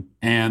Ukraine,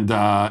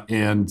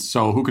 and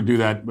so who could do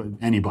that?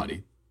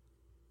 Anybody.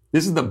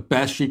 This is the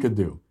best she could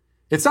do.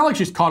 It's not like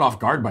she's caught off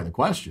guard by the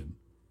question.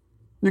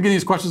 You get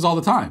these questions all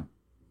the time.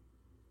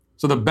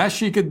 So the best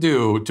she could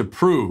do to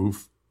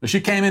prove,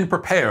 she came in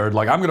prepared,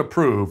 like I'm going to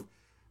prove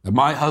that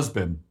my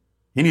husband,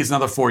 he needs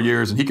another 4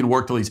 years and he can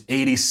work till he's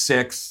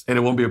 86 and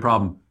it won't be a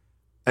problem.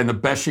 And the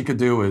best she could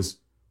do is,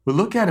 well,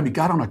 look at him, he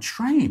got on a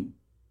train.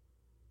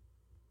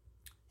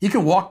 He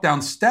can walk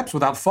down steps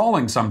without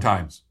falling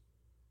sometimes.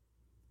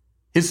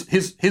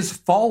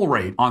 His fall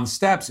rate on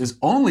steps is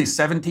only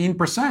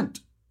 17%.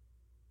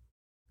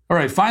 All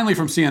right, finally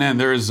from CNN,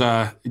 there is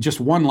just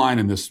one line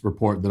in this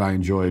report that I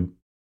enjoyed.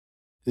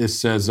 This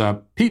says,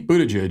 Pete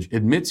Buttigieg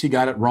admits he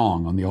got it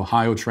wrong on the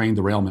Ohio train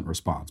derailment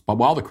response. But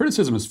while the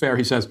criticism is fair,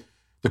 he says,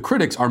 the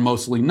critics are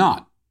mostly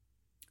not.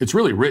 It's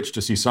really rich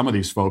to see some of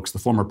these folks, the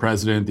former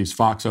president, these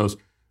Foxos,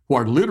 who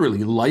are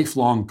literally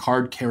lifelong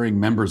card-carrying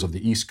members of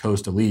the East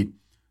Coast elite,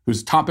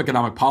 whose top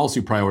economic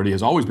policy priority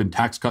has always been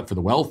tax cut for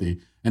the wealthy,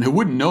 and who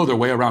wouldn't know their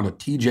way around a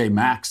TJ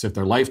Maxx if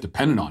their life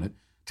depended on it,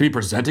 to be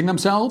presenting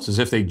themselves as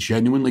if they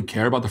genuinely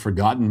care about the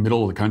forgotten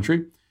middle of the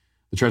country.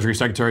 The Treasury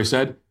Secretary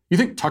said, you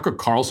think Tucker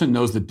Carlson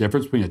knows the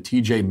difference between a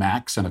TJ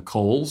Maxx and a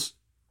Kohl's?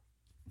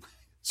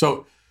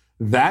 So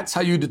that's how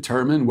you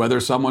determine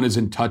whether someone is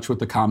in touch with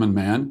the common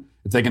man,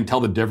 if they can tell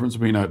the difference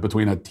between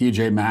a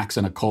TJ Maxx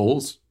and a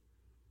Kohl's?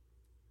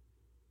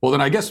 Well, then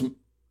I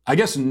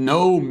guess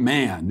no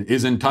man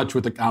is in touch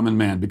with the common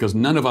man because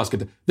none of us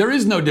could. There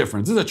is no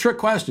difference. This is a trick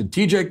question.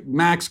 TJ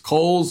Maxx,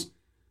 Kohl's,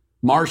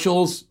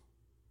 Marshalls,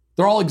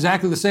 they're all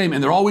exactly the same,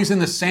 and they're always in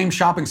the same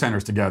shopping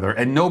centers together,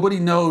 and nobody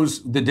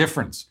knows the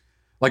difference.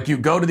 Like you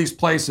go to these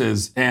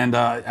places, and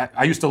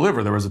I used to live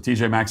where there was a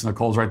TJ Maxx and a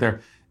Kohl's right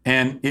there,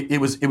 and it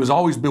was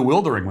always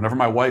bewildering whenever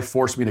my wife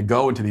forced me to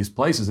go into these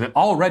places. And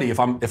already, if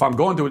I'm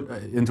going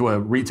into a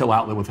retail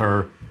outlet with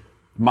her,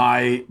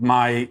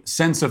 my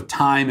sense of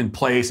time and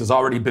place has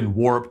already been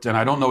warped, and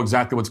I don't know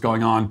exactly what's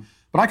going on.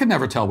 But I could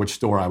never tell which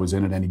store I was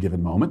in at any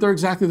given moment. They're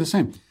exactly the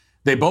same.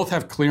 They both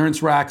have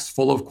clearance racks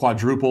full of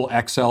quadruple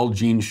XL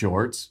jean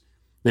shorts.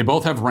 They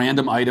both have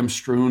random items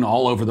strewn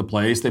all over the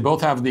place. They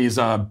both have these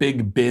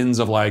big bins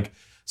of like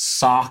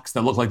socks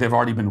that look like they've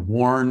already been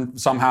worn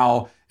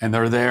somehow, and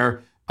they're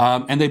there.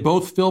 And they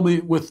both fill me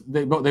with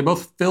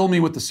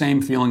the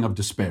same feeling of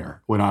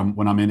despair when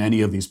I'm in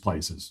any of these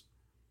places.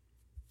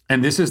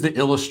 And this is the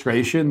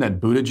illustration that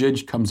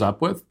Buttigieg comes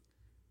up with.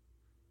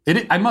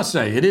 I must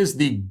say, it is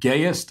the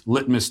gayest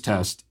litmus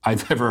test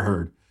I've ever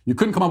heard. You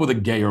couldn't come up with a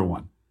gayer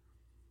one.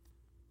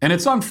 And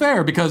it's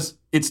unfair because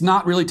it's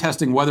not really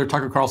testing whether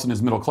Tucker Carlson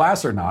is middle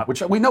class or not,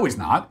 which we know he's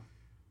not,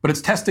 but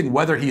it's testing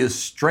whether he is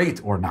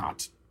straight or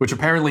not, which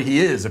apparently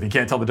he is if he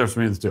can't tell the difference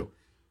between the two.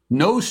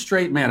 No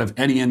straight man of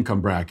any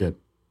income bracket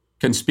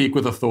can speak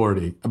with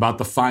authority about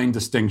the fine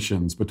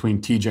distinctions between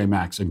TJ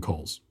Maxx and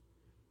Kohl's.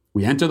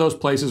 We enter those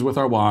places with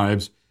our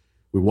wives.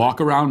 We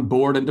walk around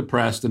bored and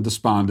depressed and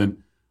despondent.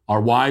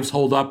 Our wives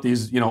hold up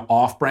these,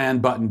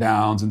 off-brand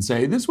button-downs and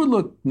say, this would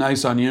look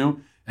nice on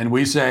you. And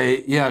we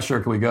say, yeah, sure,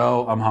 can we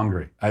go? I'm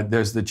hungry.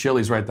 There's the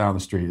Chili's right down the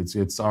street.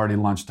 It's already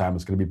lunchtime.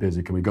 It's going to be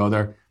busy. Can we go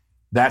there?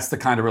 That's the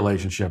kind of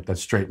relationship that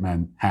straight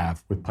men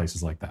have with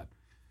places like that.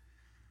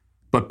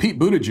 But Pete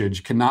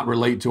Buttigieg cannot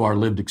relate to our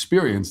lived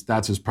experience.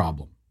 That's his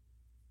problem.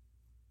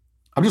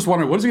 I'm just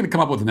wondering, what is he going to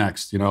come up with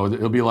next?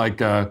 It'll be like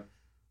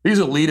these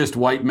elitist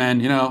white men.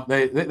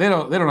 They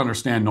don't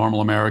understand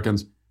normal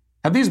Americans.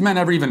 Have these men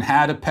ever even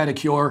had a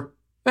pedicure?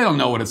 They don't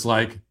know what it's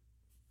like.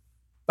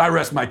 I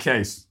rest my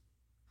case.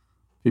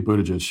 Pete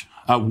Buttigieg,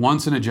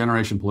 once in a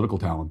generation political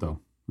talent, though,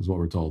 is what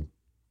we're told.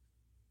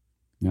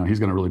 He's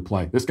going to really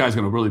play. This guy's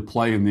going to really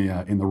play in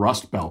the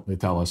Rust Belt, they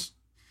tell us.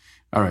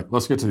 All right,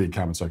 let's get to the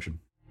comment section.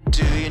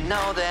 Do you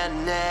know their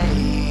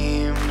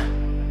name?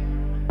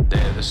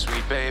 They're the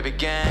Sweet Baby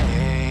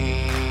Gang.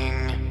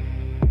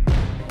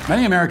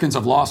 Many Americans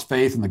have lost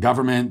faith in the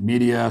government,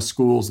 media,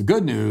 schools. The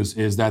good news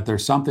is that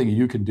there's something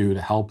you can do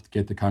to help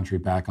get the country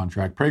back on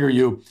track.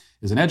 PragerU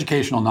is an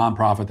educational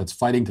nonprofit that's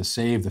fighting to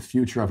save the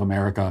future of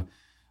America.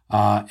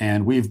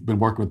 And we've been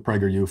working with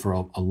PragerU for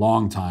a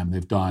long time.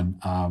 They've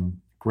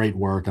done great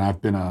work, and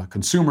I've been a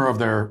consumer of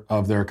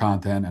their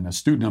content and a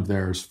student of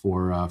theirs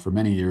for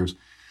many years.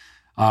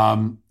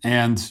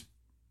 And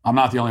I'm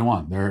not the only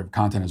one. Their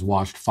content is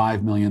watched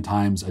 5 million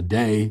times a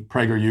day.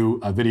 PragerU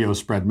videos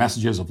spread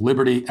messages of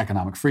liberty,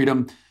 economic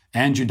freedom,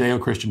 and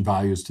Judeo-Christian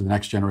values to the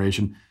next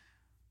generation.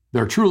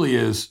 There truly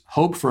is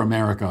hope for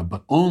America,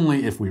 but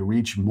only if we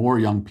reach more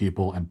young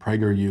people, and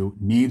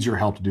PragerU needs your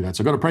help to do that.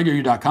 So go to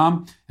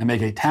PragerU.com and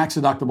make a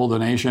tax-deductible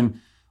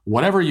donation.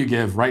 Whatever you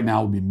give right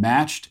now will be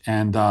matched,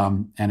 and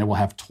it will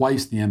have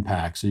twice the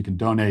impact. So you can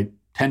donate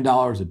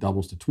 $10, it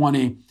doubles to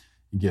 $20.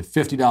 You give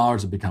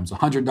 $50, it becomes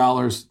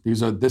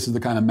 $100. This is the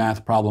kind of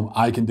math problem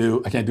I can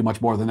do. I can't do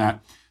much more than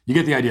that. You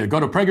get the idea. Go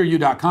to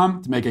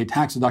PragerU.com to make a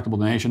tax-deductible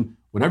donation.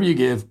 Whatever you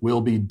give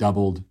will be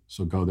doubled,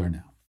 so go there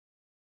now.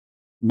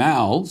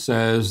 Mal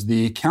says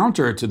the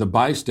counter to the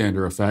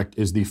bystander effect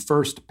is the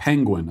first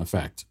penguin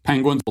effect.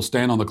 Penguins will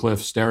stand on the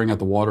cliff staring at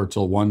the water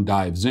till one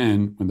dives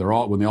in.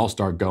 When they all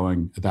start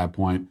going at that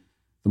point,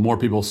 the more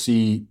people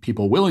see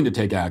people willing to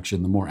take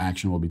action, the more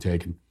action will be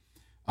taken.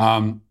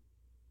 I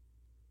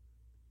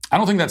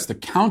don't think that's the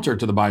counter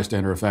to the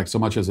bystander effect so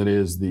much as it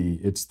is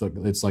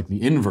it's like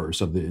the inverse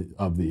of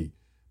the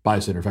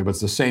bystander effect, but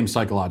it's the same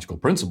psychological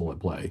principle at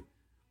play.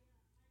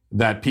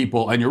 That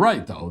people, and you're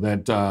right though,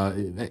 that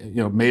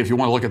maybe if you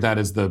want to look at that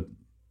as I'm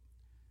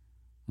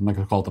not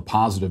going to call it the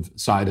positive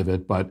side of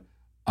it, but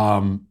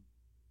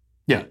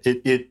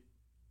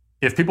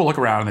if people look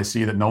around and they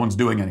see that no one's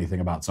doing anything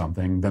about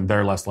something, then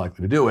they're less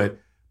likely to do it.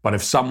 But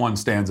if someone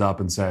stands up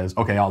and says,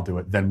 "Okay, I'll do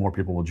it," then more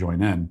people will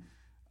join in.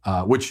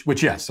 Which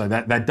yes,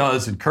 that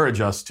does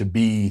encourage us to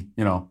be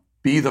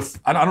the.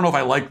 I don't know if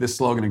I like this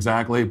slogan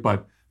exactly,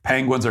 but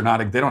penguins are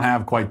not. They don't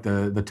have quite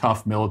the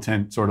tough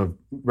militant sort of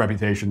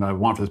reputation that I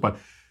want for this. But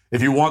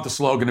if you want the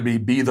slogan to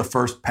be the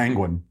first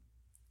penguin,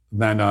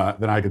 then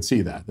I could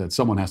see that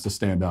someone has to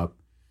stand up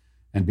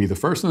and be the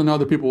first, and then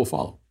other people will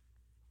follow.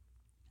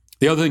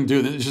 The other thing,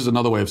 too, this is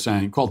another way of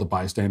saying, call it the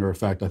bystander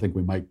effect. I think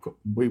we might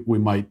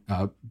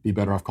be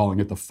better off calling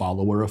it the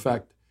follower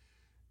effect.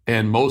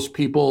 And most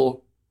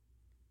people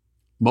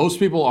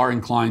are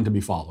inclined to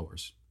be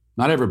followers.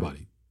 Not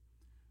everybody.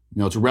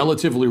 It's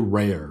relatively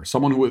rare.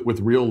 Someone with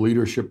real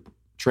leadership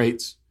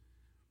traits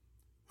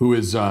who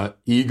is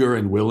eager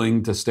and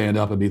willing to stand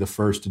up and be the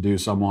first to do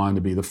someone,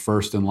 to be the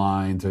first in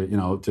line,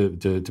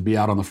 to be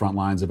out on the front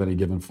lines of any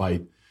given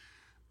fight,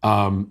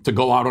 to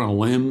go out on a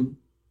limb,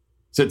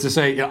 to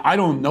say, I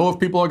don't know if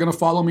people are going to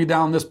follow me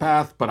down this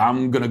path, but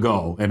I'm going to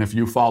go. And if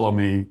you follow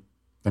me,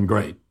 then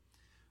great.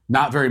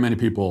 Not very many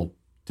people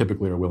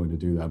typically are willing to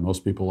do that.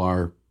 Most people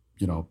are,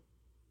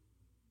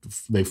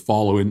 they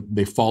fall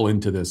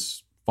into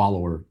this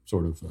follower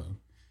sort of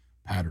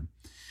pattern.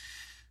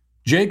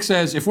 Jake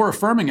says, if we're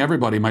affirming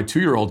everybody, my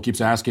 2-year-old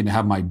keeps asking to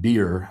have my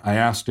beer. I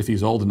asked if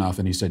he's old enough,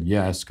 and he said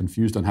yes,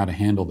 confused on how to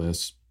handle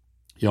this.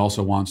 He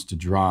also wants to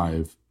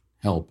drive.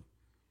 Help.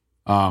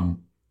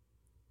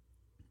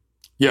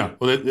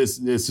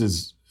 This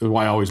is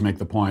why I always make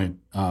the point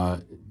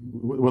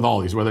with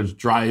all these, whether it's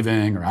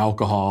driving or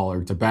alcohol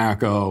or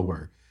tobacco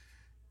or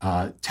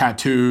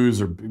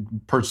tattoos or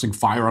purchasing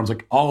firearms,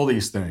 like all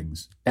these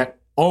things,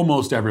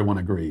 almost everyone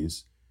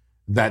agrees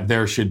that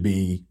there should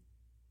be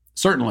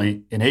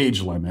certainly an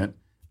age limit,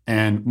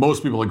 and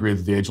most people agree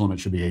that the age limit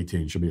should be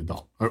 18, should be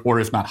adult, or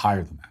if not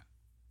higher than that.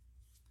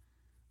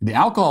 The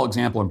alcohol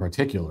example in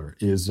particular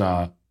is,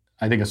 I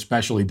think,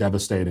 especially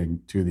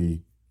devastating to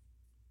the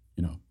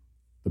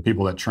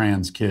people that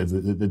trans kids,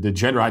 the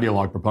gender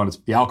ideologue proponents.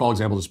 The alcohol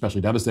example is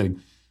especially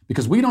devastating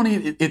because we don't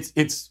need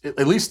it's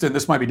at least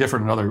this might be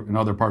different in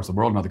other parts of the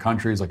world, in other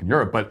countries like in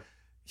Europe, but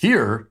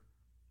here,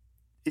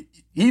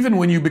 even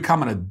when you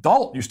become an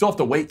adult, you still have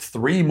to wait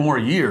 3 more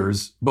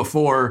years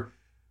before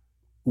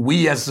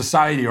we as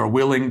society are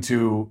willing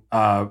to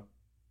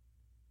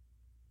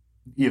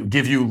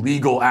give you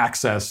legal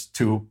access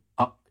to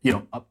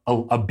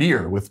a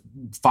beer with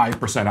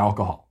 5%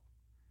 alcohol.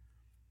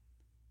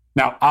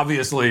 Now,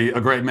 obviously,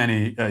 a great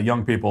many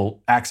young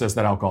people access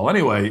that alcohol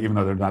anyway, even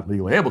though they're not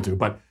legally able to.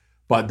 But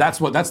that's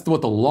what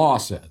the law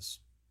says.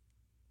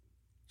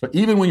 So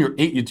even when you're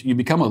 8, you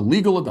become a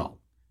legal adult.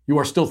 You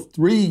are still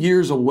 3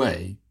 years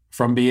away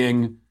from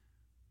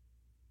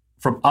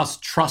us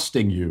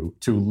trusting you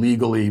to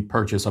legally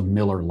purchase a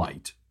Miller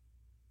Lite.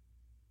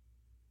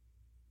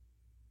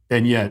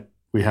 And yet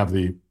we have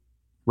the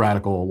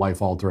radical,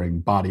 life-altering,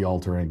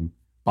 body-destroying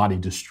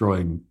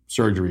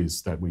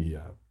surgeries that we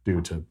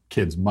do to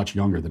kids much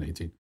younger than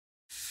 18.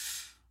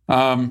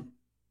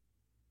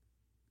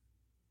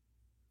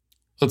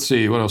 Let's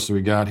see, what else do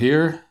we got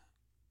here?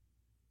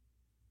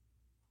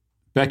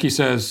 Becky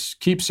says,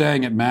 keep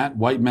saying it, Matt.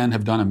 White men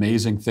have done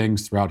amazing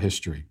things throughout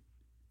history.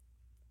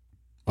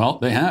 Well,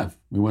 they have.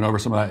 We went over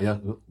some of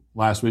that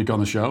last week on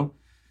the show.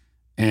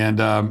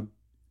 And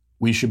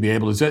we should be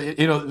able to say,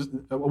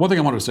 one thing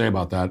I wanted to say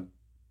about that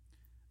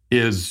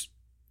is,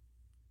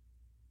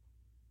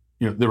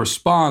 the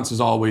response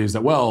is always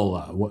that,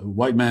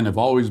 white men have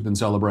always been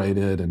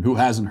celebrated, and who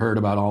hasn't heard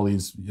about all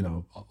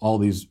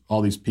these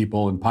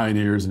people and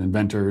pioneers and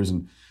inventors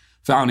and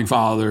founding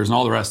fathers and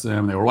all the rest of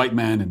them. They were white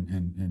men,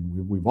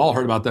 and we've all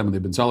heard about them, and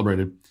they've been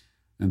celebrated.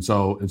 And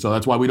so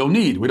that's why we don't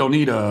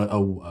need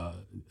a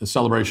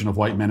celebration of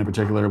white men in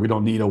particular. We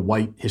don't need a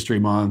white history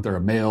month or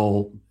a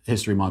male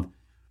history month.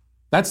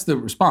 That's the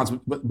response.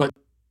 But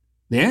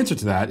the answer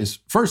to that is,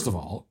 first of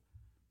all,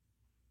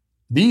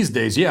 these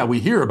days, we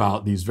hear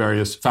about these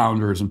various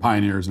founders and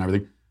pioneers and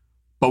everything,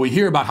 but we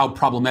hear about how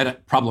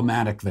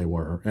problematic they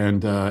were,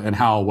 and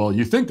how,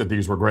 you think that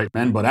these were great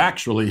men, but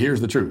actually, here's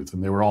the truth,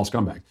 and they were all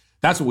scumbags.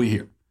 That's what we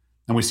hear.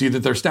 And we see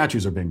that their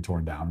statues are being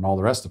torn down and all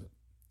the rest of it.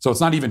 So it's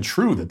not even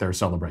true that they're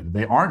celebrated.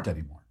 They aren't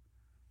anymore.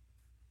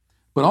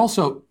 But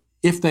also,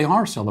 if they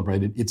are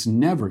celebrated, it's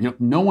never,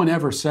 no one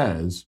ever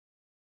says,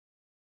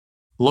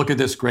 look at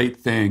this great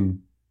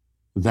thing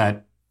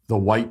that the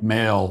white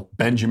male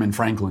Benjamin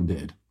Franklin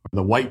did, or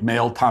the white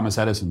male Thomas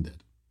Edison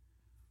did.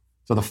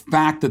 So the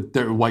fact that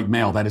they're white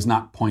male, that is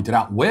not pointed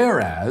out.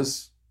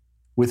 Whereas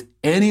with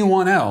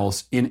anyone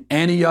else in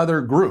any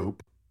other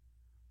group,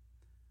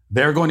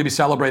 they're going to be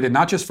celebrated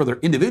not just for their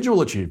individual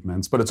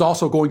achievements, but it's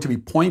also going to be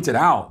pointed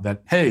out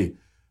that, hey,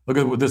 look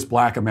at what this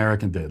Black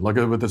American did. Look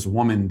at what this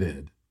woman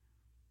did.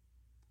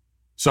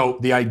 So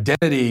the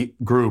identity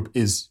group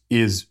is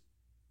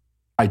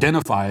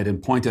identified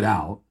and pointed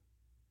out.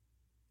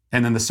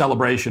 And then the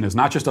celebration is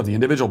not just of the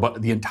individual,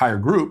 but the entire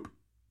group.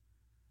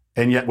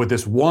 And yet with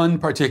this one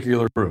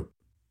particular group,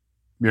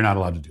 you're not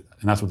allowed to do that.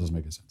 And that's what doesn't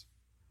make any sense.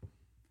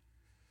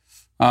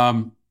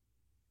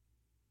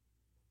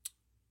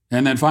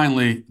 And then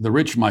finally, the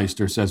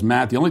Richmeister says,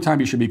 Matt, the only time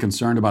you should be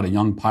concerned about a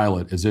young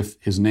pilot is if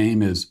his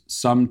name is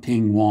Sum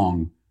Ting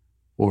Wong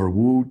or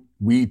Wu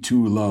Wee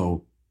Tu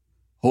Lo,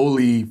 Ho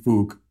Lee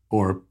Fook,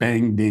 or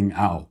Bang Ding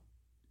Ao.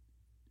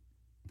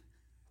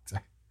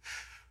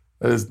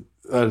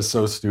 That is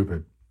so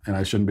stupid. And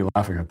I shouldn't be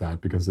laughing at that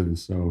because it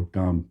is so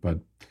dumb, but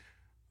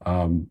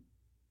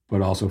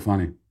also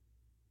funny.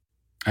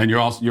 And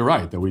you're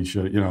right that we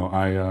should,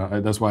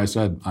 that's why I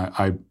said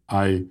I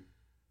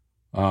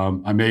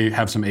may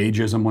have some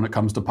ageism when it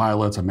comes to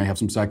pilots. I may have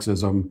some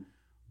sexism,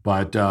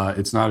 but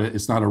it's not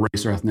a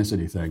race or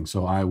ethnicity thing.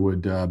 So I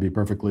would be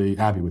perfectly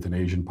happy with an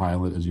Asian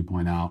pilot, as you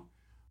point out,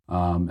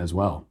 as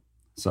well.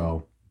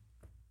 So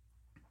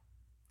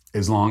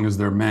as long as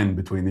they're men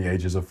between the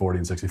ages of 40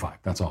 and 65,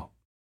 that's all.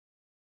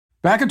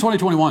 Back in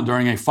 2021,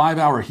 during a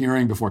 5-hour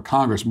hearing before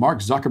Congress, Mark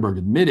Zuckerberg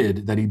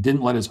admitted that he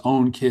didn't let his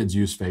own kids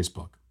use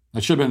Facebook.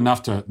 That should have been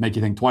enough to make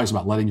you think twice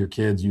about letting your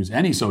kids use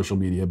any social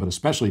media, but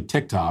especially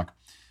TikTok.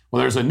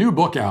 Well, there's a new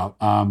book out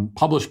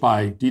published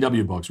by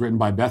DW Books, written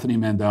by Bethany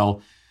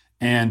Mandel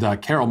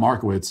and Carol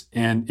Markowitz,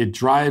 and it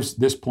drives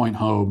this point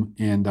home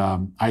in,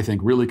 I think,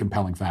 really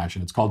compelling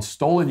fashion. It's called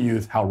Stolen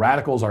Youth, How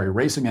Radicals Are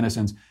Erasing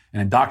Innocence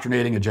and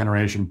Indoctrinating a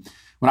Generation.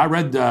 When I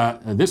read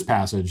this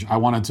passage, I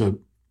wanted to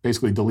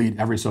basically delete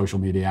every social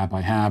media app I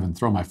have and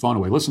throw my phone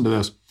away. Listen to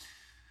this.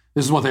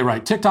 This is what they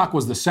write. TikTok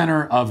was the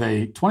center of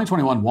a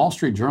 2021 Wall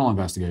Street Journal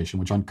investigation,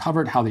 which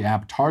uncovered how the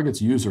app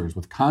targets users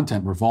with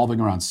content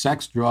revolving around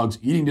sex, drugs,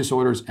 eating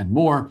disorders, and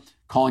more,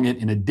 calling it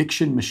an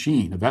addiction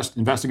machine.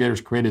 Investigators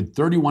created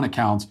 31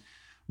 accounts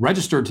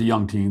registered to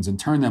young teens and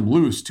turned them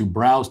loose to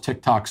browse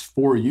TikTok's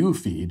For You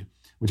feed,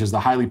 which is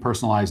the highly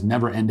personalized,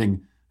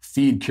 never-ending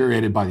feed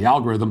curated by the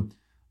algorithm.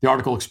 The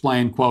article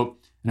explained, quote,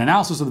 an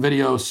analysis of the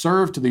video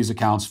served to these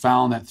accounts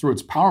found that through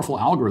its powerful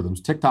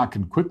algorithms, TikTok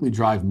can quickly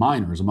drive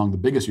minors, among the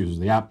biggest users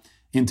of the app,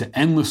 into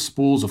endless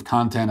spools of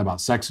content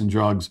about sex and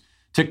drugs.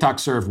 TikTok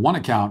served one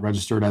account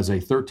registered as a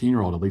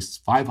 13-year-old at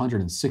least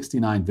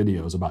 569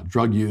 videos about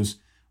drug use,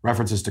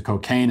 references to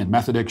cocaine and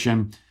meth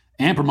addiction,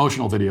 and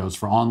promotional videos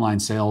for online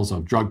sales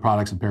of drug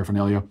products and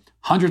paraphernalia.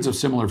 Hundreds of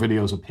similar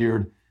videos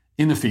appeared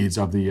in the feeds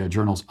of the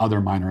journal's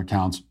other minor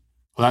accounts.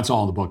 Well, that's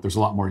all in the book. There's a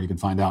lot more you can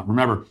find out.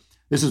 Remember,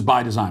 this is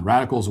by design.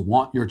 Radicals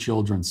want your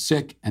children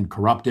sick and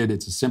corrupted.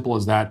 It's as simple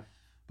as that.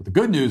 But the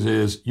good news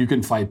is you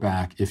can fight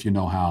back if you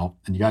know how,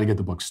 and you got to get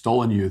the book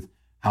Stolen Youth,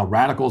 How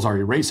Radicals Are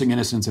Erasing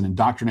Innocence and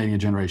Indoctrinating a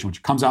Generation,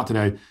 which comes out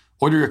today.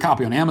 Order your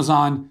copy on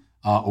Amazon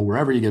or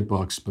wherever you get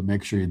books, but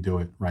make sure you do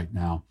it right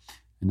now.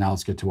 And now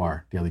let's get to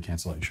our daily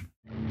cancellation.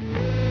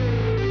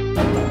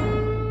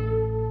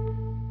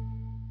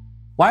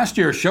 Last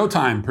year,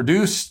 Showtime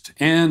produced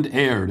and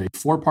aired a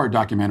 4-part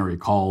documentary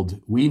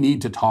called We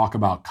Need to Talk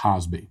About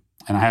Cosby.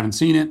 And I haven't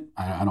seen it.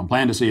 I don't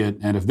plan to see it.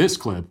 And if this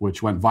clip,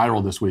 which went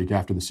viral this week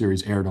after the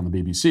series aired on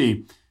the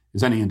BBC,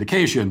 is any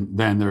indication,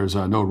 then there's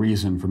no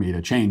reason for me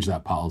to change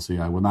that policy.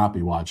 I will not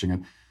be watching it.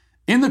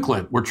 In the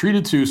clip, we're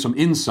treated to some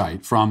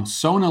insight from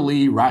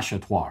Sonali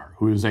Rashetower,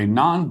 who is a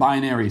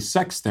non-binary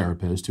sex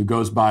therapist who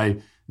goes by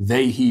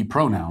they, he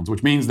pronouns,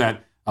 which means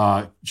that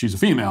she's a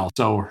female.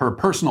 So her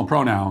personal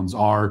pronouns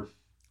are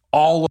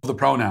all of the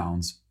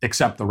pronouns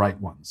except the right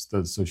ones.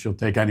 So she'll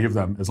take any of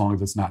them as long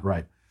as it's not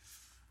right.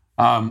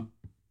 And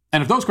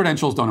if those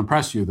credentials don't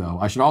impress you, though,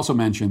 I should also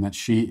mention that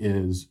she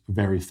is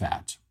very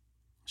fat.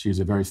 She's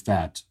a very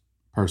fat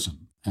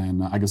person.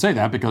 And I can say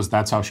that because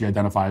that's how she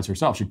identifies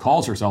herself. She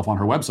calls herself on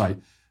her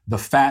website the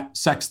Fat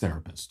Sex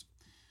Therapist.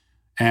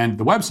 And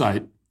the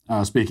website,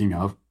 speaking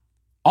of,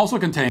 also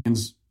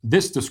contains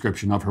this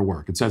description of her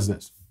work. It says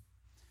this: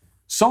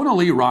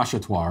 Sonali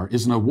Rashetower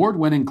is an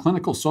award-winning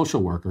clinical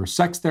social worker,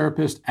 sex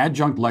therapist,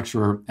 adjunct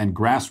lecturer, and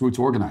grassroots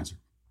organizer.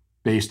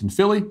 Based in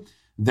Philly,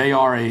 they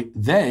are a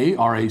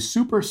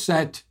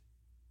superset.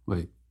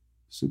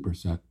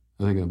 Superset.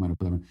 I think I might have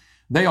put that in.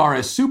 They are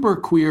a super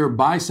queer,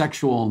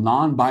 bisexual,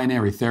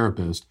 non-binary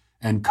therapist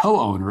and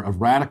co-owner of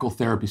Radical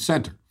Therapy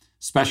Center,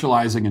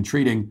 specializing in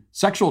treating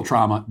sexual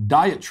trauma,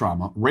 diet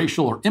trauma,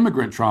 racial or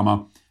immigrant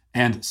trauma,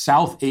 and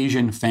South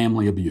Asian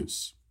family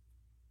abuse.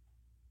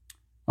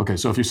 Okay,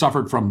 so if you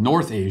suffered from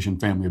North Asian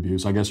family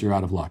abuse, I guess you're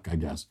out of luck, I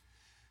guess.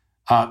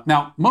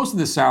 Now, most of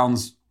this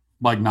sounds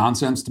like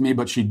nonsense to me,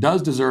 but she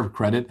does deserve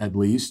credit, at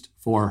least,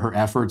 for her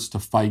efforts to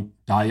fight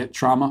diet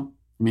trauma.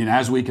 I mean,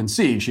 as we can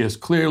see, she has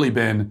clearly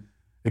been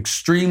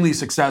extremely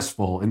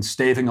successful in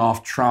staving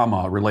off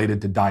trauma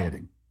related to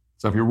dieting.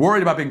 So if you're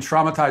worried about being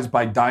traumatized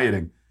by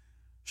dieting,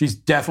 she's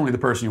definitely the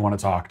person you want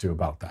to talk to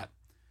about that.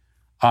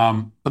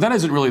 But that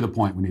isn't really the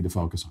point we need to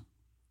focus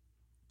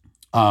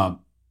on.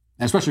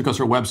 Especially because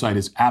her website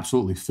is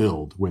absolutely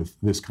filled with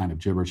this kind of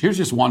gibberish. Here's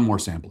just one more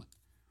sampling.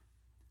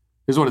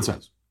 Here's what it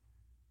says.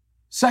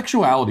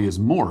 Sexuality is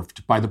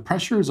morphed by the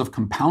pressures of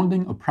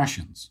compounding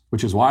oppressions,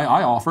 which is why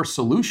I offer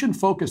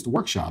solution-focused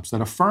workshops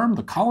that affirm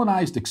the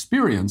colonized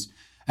experience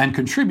and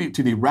contribute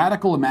to the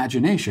radical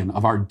imagination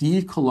of our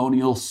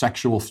decolonial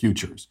sexual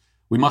futures.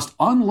 We must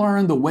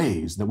unlearn the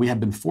ways that we have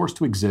been forced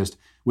to exist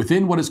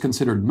within what is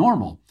considered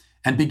normal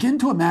and begin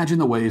to imagine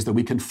the ways that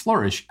we can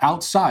flourish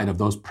outside of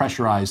those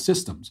pressurized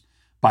systems.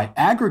 By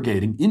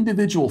aggregating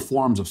individual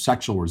forms of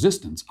sexual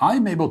resistance, I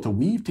am able to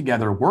weave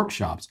together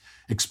workshops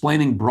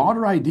explaining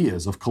broader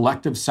ideas of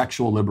collective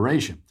sexual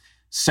liberation.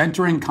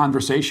 Centering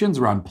conversations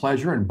around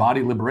pleasure and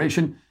body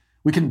liberation,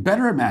 we can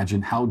better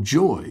imagine how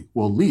joy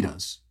will lead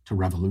us to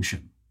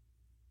revolution.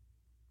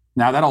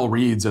 Now, that all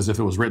reads as if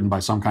it was written by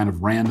some kind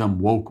of random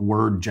woke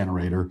word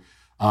generator.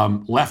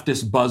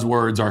 Leftist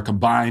buzzwords are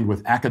combined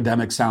with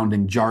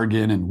academic-sounding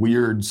jargon and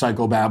weird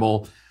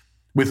psychobabble,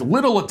 with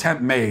little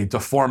attempt made to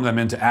form them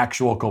into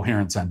actual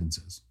coherent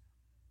sentences,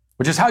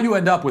 which is how you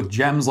end up with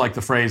gems like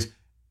the phrase,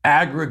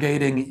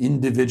 aggregating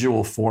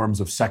individual forms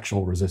of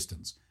sexual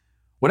resistance.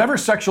 Whatever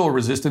sexual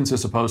resistance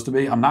is supposed to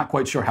be, I'm not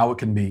quite sure how it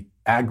can be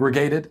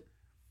aggregated.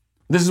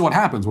 This is what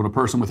happens when a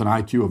person with an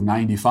IQ of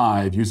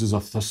 95 uses a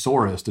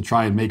thesaurus to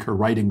try and make her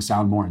writing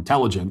sound more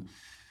intelligent.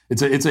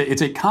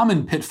 It's a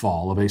common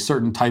pitfall of a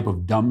certain type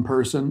of dumb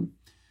person,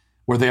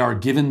 where they are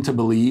given to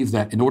believe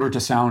that in order to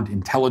sound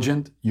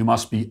intelligent, you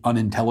must be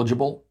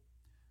unintelligible,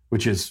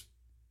 which is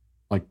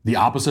like the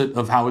opposite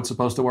of how it's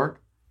supposed to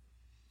work.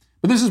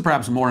 But this is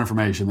perhaps more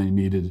information than you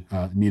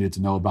needed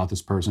to know about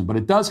this person, but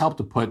it does help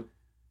to put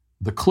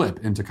the clip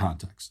into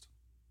context.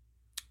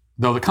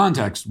 Though the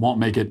context won't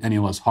make it any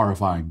less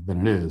horrifying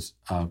than it is.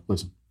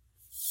 Listen.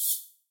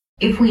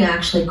 If we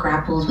actually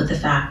grappled with the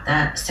fact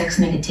that sex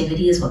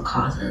negativity is what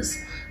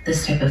causes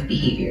this type of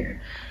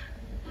behavior,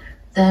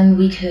 then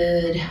we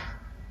could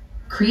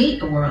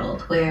create a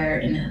world where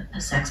in a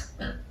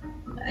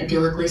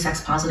idyllically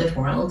sex-positive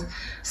world,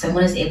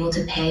 someone is able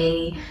to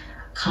pay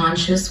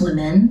conscious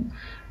women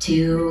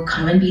to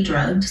come and be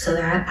drugged so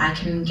that I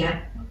can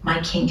get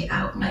my kink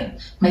out, my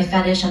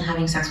fetish on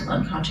having sex with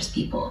unconscious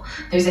people.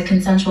 There's a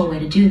consensual way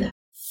to do that.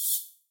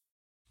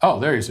 Oh,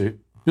 there you see.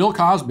 Bill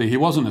Cosby, he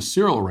wasn't a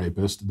serial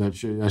rapist,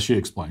 as she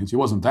explains. He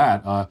wasn't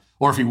that.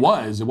 Or if he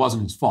was, it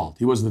wasn't his fault.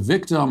 He was the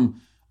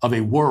victim of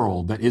a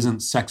world that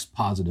isn't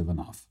sex-positive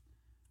enough.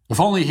 If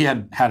only he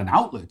had had an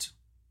outlet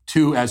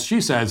to, as she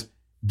says,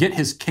 get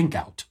his kink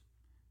out.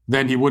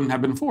 then he wouldn't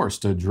have been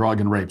forced to drug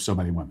and rape so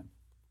many women.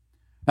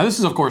 Now, this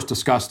is, of course,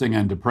 disgusting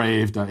and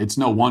depraved. It's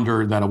no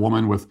wonder that a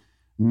woman with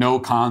no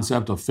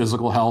concept of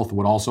physical health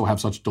would also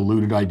have such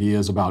deluded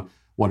ideas about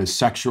what is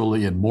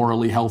sexually and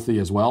morally healthy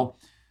as well.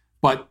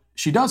 But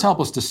she does help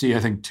us to see, I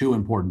think, two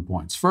important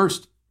points.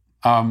 First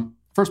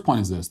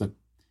point is this, that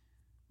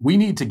we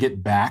need to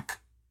get back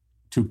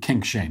to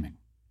kink shaming.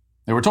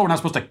 They were told we're not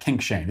supposed to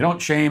kink shame. You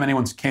don't shame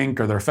anyone's kink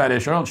or their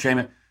fetish, or don't shame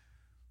it.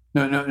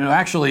 No,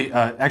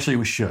 actually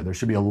we should. There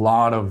should be a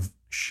lot of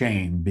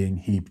shame being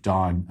heaped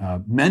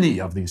on many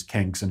of these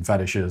kinks and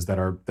fetishes that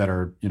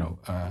are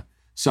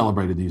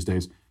celebrated these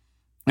days.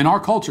 In our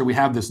culture, we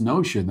have this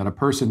notion that a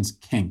person's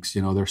kinks,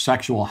 their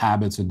sexual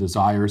habits and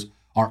desires,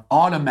 are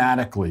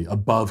automatically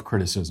above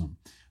criticism.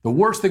 The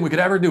worst thing we could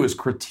ever do is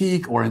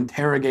critique or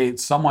interrogate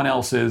someone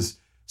else's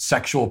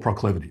sexual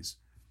proclivities.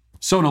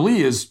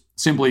 Sonali is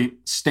simply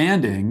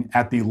standing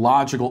at the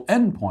logical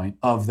endpoint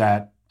of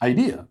that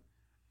idea.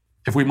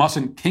 If we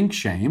mustn't kink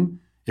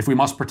shame, if we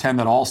must pretend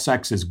that all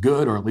sex is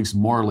good or at least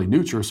morally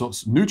neutral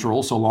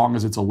so long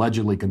as it's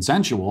allegedly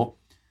consensual,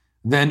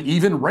 then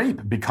even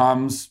rape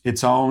becomes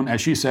its own, as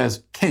she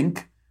says,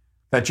 kink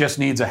that just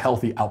needs a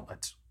healthy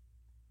outlet.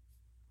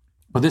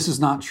 But this is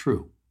not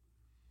true.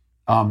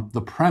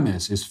 The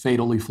premise is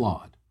fatally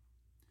flawed.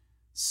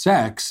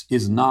 Sex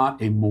is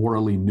not a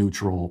morally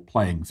neutral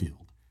playing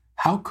field.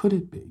 How could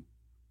it be?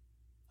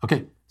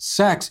 Okay,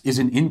 sex is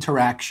an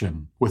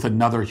interaction with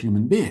another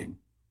human being.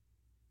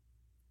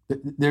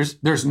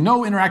 There's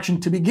no interaction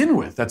to begin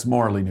with that's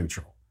morally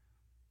neutral.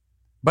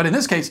 But in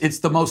this case, it's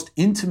the most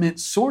intimate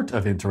sort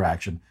of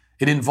interaction.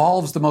 It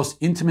involves the most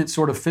intimate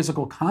sort of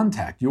physical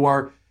contact. You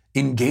are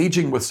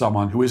engaging with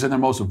someone who is in their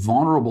most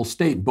vulnerable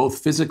state, both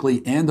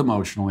physically and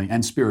emotionally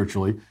and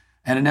spiritually,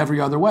 and in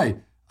every other way.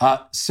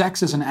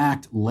 Sex is an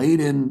act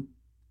laden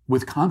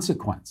with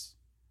consequence,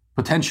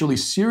 potentially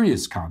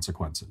serious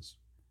consequences.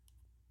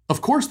 Of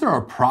course, there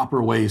are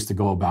proper ways to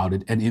go about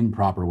it and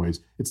improper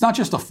ways. It's not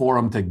just a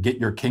forum to get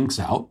your kinks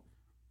out.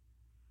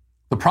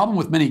 The problem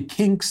with many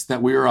kinks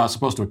that we're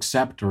supposed to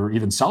accept or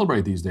even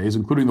celebrate these days,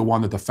 including the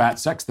one that the fat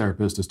sex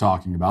therapist is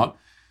talking about,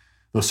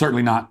 though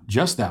certainly not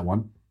just that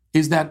one,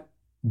 is that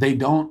they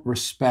don't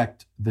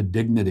respect the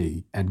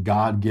dignity and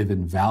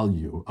God-given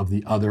value of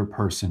the other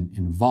person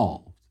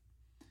involved.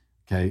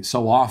 Okay,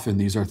 so often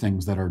these are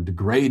things that are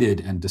degraded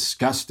and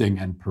disgusting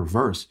and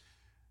perverse.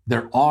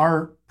 There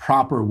are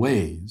proper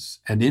ways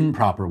and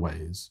improper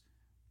ways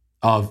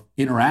of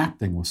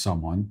interacting with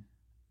someone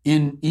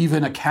in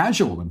even a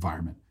casual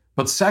environment.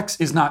 But sex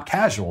is not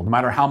casual, no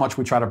matter how much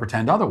we try to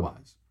pretend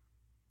otherwise.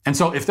 And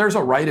so if there's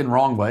a right and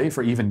wrong way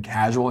for even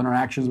casual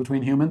interactions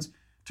between humans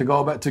to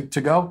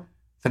go,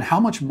 then how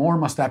much more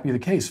must that be the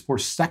case for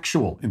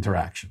sexual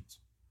interactions?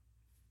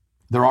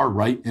 There are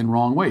right and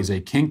wrong ways.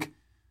 A kink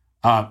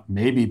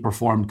may be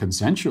performed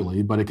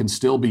consensually, but it can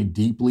still be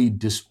deeply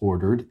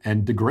disordered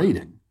and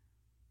degrading.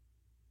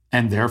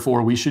 And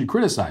therefore, we should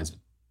criticize it.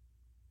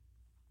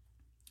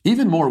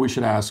 Even more, we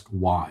should ask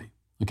why.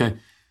 Okay?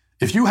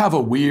 If you have a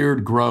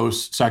weird,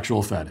 gross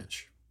sexual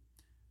fetish,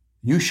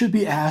 you should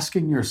be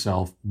asking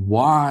yourself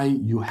why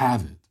you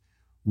have it.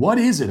 What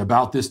is it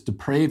about this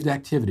depraved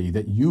activity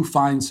that you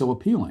find so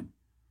appealing?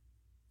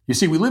 You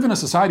see, we live in a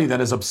society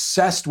that is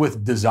obsessed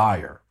with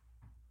desire.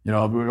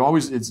 All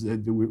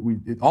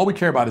we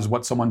care about is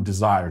what someone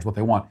desires, what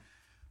they want.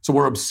 So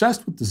we're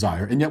obsessed with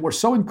desire, and yet we're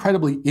so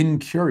incredibly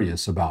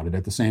incurious about it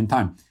at the same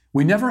time.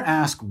 We never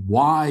ask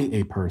why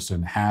a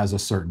person has a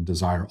certain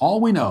desire. All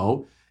we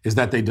know is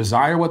that they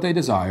desire what they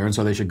desire, and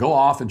so they should go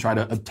off and try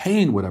to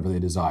obtain whatever they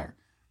desire.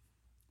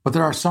 But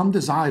there are some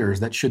desires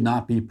that should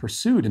not be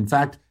pursued. In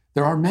fact,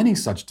 there are many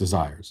such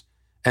desires,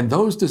 and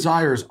those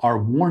desires are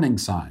warning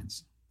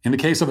signs. In the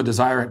case of a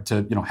desire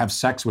to, have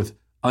sex with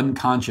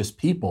unconscious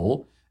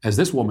people, as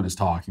this woman is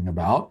talking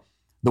about,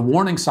 the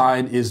warning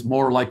sign is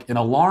more like an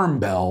alarm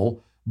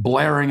bell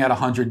blaring at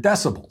 100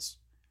 decibels,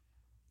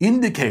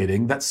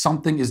 indicating that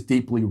something is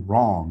deeply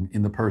wrong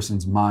in the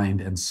person's mind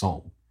and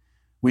soul.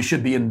 We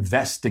should be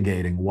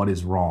investigating what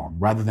is wrong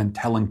rather than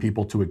telling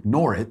people to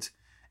ignore it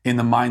in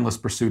the mindless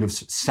pursuit of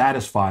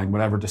satisfying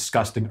whatever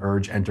disgusting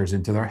urge enters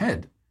into their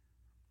head.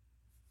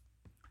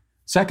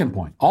 Second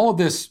point, all of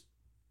this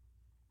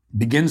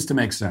begins to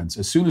make sense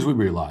as soon as we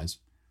realize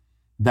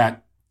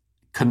that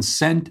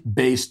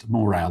consent-based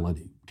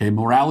morality,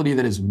 morality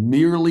that is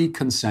merely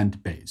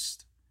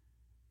consent-based,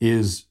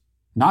 is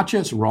not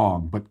just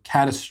wrong, but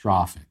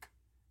catastrophic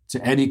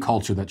to any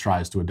culture that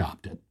tries to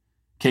adopt it.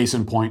 Case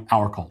in point,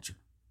 our culture.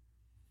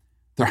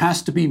 There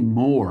has to be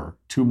more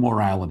to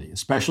morality,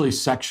 especially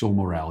sexual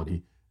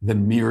morality,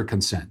 than mere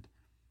consent.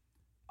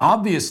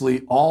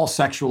 Obviously, all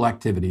sexual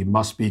activity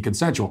must be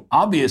consensual.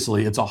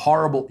 Obviously, it's a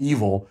horrible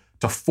evil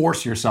to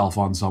force yourself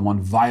on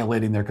someone,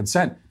 violating their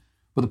consent.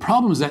 But the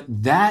problem is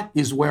that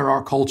is where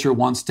our culture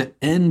wants to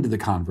end the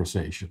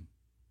conversation.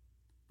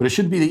 But it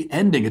shouldn't be the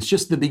ending. It's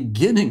just the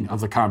beginning of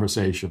the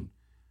conversation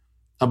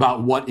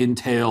about what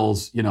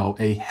entails,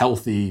 a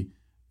healthy,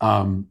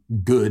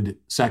 good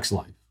sex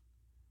life.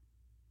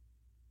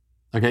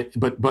 Okay,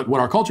 but what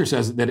our culture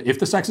says is that if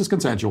the sex is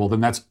consensual, then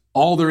that's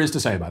all there is to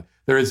say about it.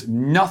 There is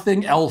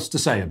nothing else to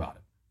say about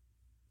it.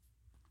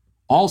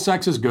 All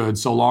sex is good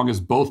so long as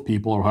both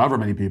people, or however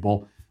many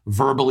people,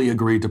 verbally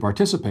agree to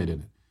participate in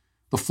it.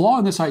 The flaw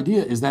in this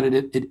idea is that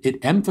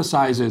it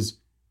emphasizes,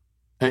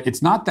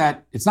 it's not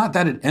that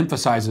it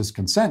emphasizes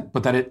consent,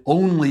 but that it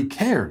only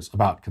cares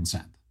about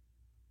consent.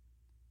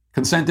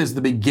 Consent is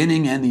the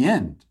beginning and the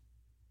end.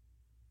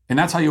 And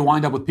that's how you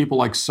wind up with people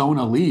like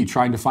Sona Lee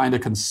trying to find a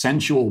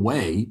consensual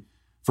way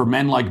for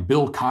men like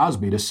Bill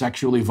Cosby to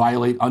sexually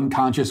violate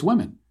unconscious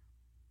women.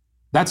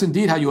 That's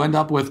indeed how you end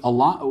up with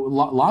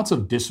lots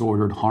of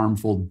disordered,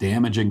 harmful,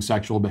 damaging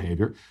sexual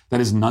behavior that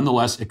is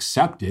nonetheless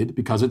accepted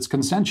because it's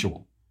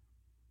consensual.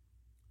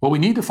 What we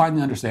need to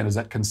finally understand is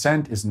that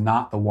consent is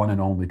not the one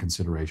and only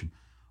consideration.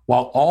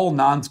 While all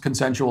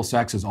non-consensual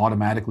sex is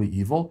automatically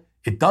evil,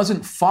 it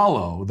doesn't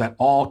follow that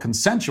all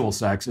consensual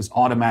sex is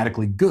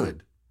automatically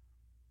good.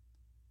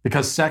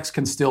 Because sex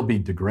can still be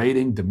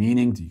degrading,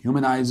 demeaning,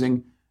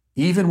 dehumanizing,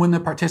 even when the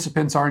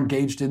participants are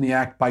engaged in the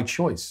act by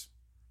choice.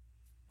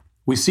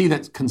 We see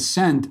that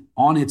consent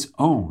on its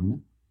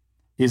own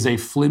is a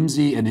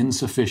flimsy and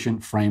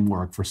insufficient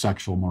framework for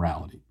sexual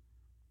morality.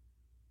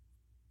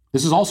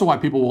 This is also why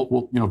people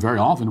will very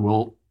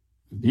often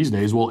these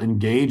days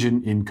engage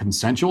in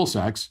consensual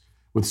sex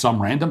with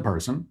some random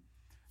person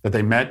that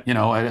they met,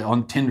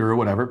 on Tinder or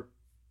whatever,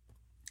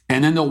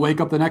 and then they'll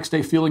wake up the next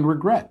day feeling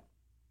regret.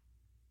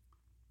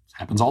 This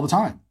happens all the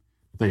time.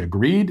 They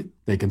agreed,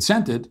 they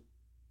consented,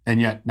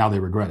 and yet now they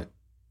regret it.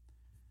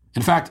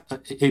 In fact,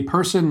 a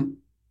person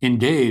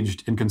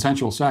engaged in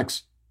consensual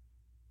sex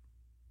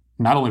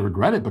not only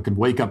regret it, but can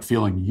wake up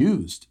feeling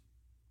used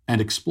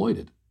and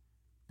exploited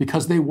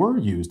because they were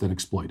used and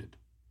exploited.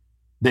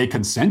 They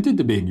consented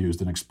to being used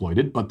and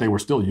exploited, but they were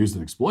still used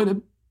and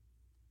exploited.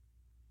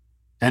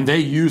 And they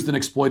used and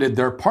exploited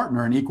their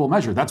partner in equal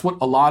measure. That's what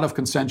a lot of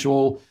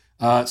consensual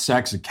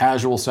sex and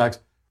casual sex,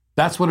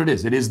 that's what it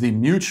is. It is the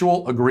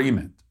mutual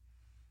agreement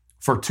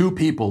for two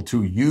people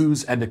to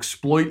use and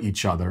exploit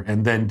each other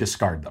and then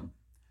discard them.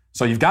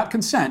 So you've got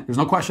consent, there's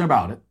no question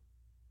about it.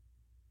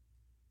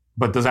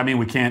 But does that mean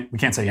we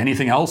can't say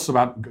anything else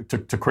about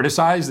to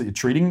criticize that you're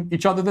treating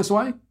each other this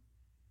way?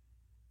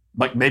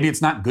 Like maybe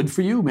it's not good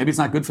for you, maybe it's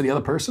not good for the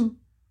other person.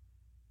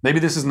 Maybe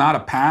this is not a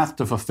path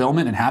to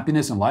fulfillment and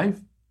happiness in life.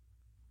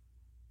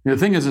 The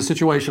thing is, a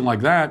situation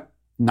like that,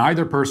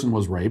 neither person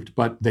was raped,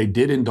 but they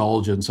did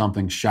indulge in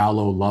something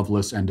shallow,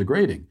 loveless, and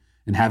degrading.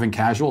 In having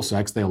casual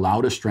sex, they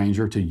allowed a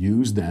stranger to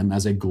use them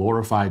as a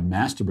glorified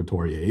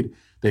masturbatory aid.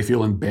 They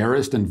feel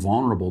embarrassed and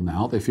vulnerable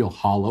now. They feel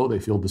hollow. They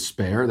feel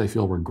despair. They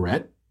feel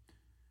regret.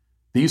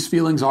 These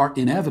feelings are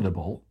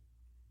inevitable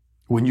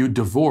when you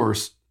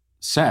divorce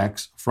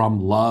sex from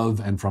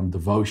love and from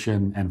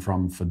devotion and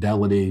from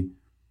fidelity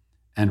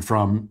and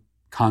from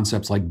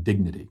concepts like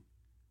dignity.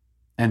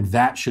 And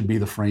that should be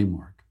the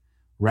framework.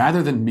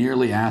 Rather than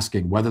merely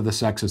asking whether the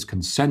sex is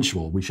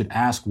consensual, we should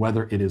ask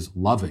whether it is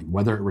loving,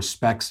 whether it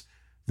respects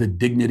the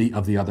dignity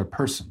of the other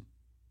person.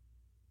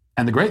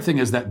 And the great thing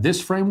is that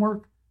this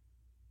framework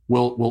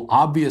will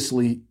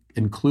obviously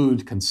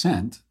include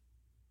consent,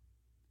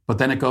 but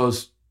then it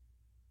goes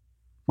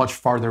much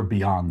farther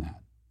beyond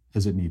that,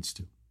 as it needs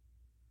to.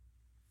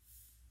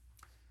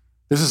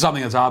 This is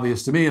something that's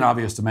obvious to me and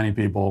obvious to many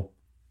people.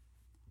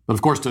 But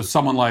of course, to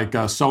someone like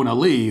Sona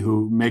Lee,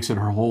 who makes it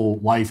her whole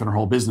life and her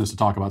whole business to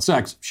talk about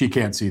sex, she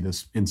can't see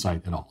this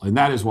insight at all. And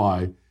that is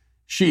why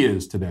she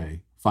is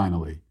today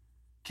finally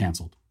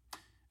canceled.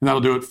 And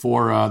that'll do it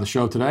for the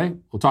show today.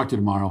 We'll talk to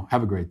you tomorrow.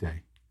 Have a great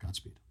day.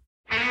 Godspeed.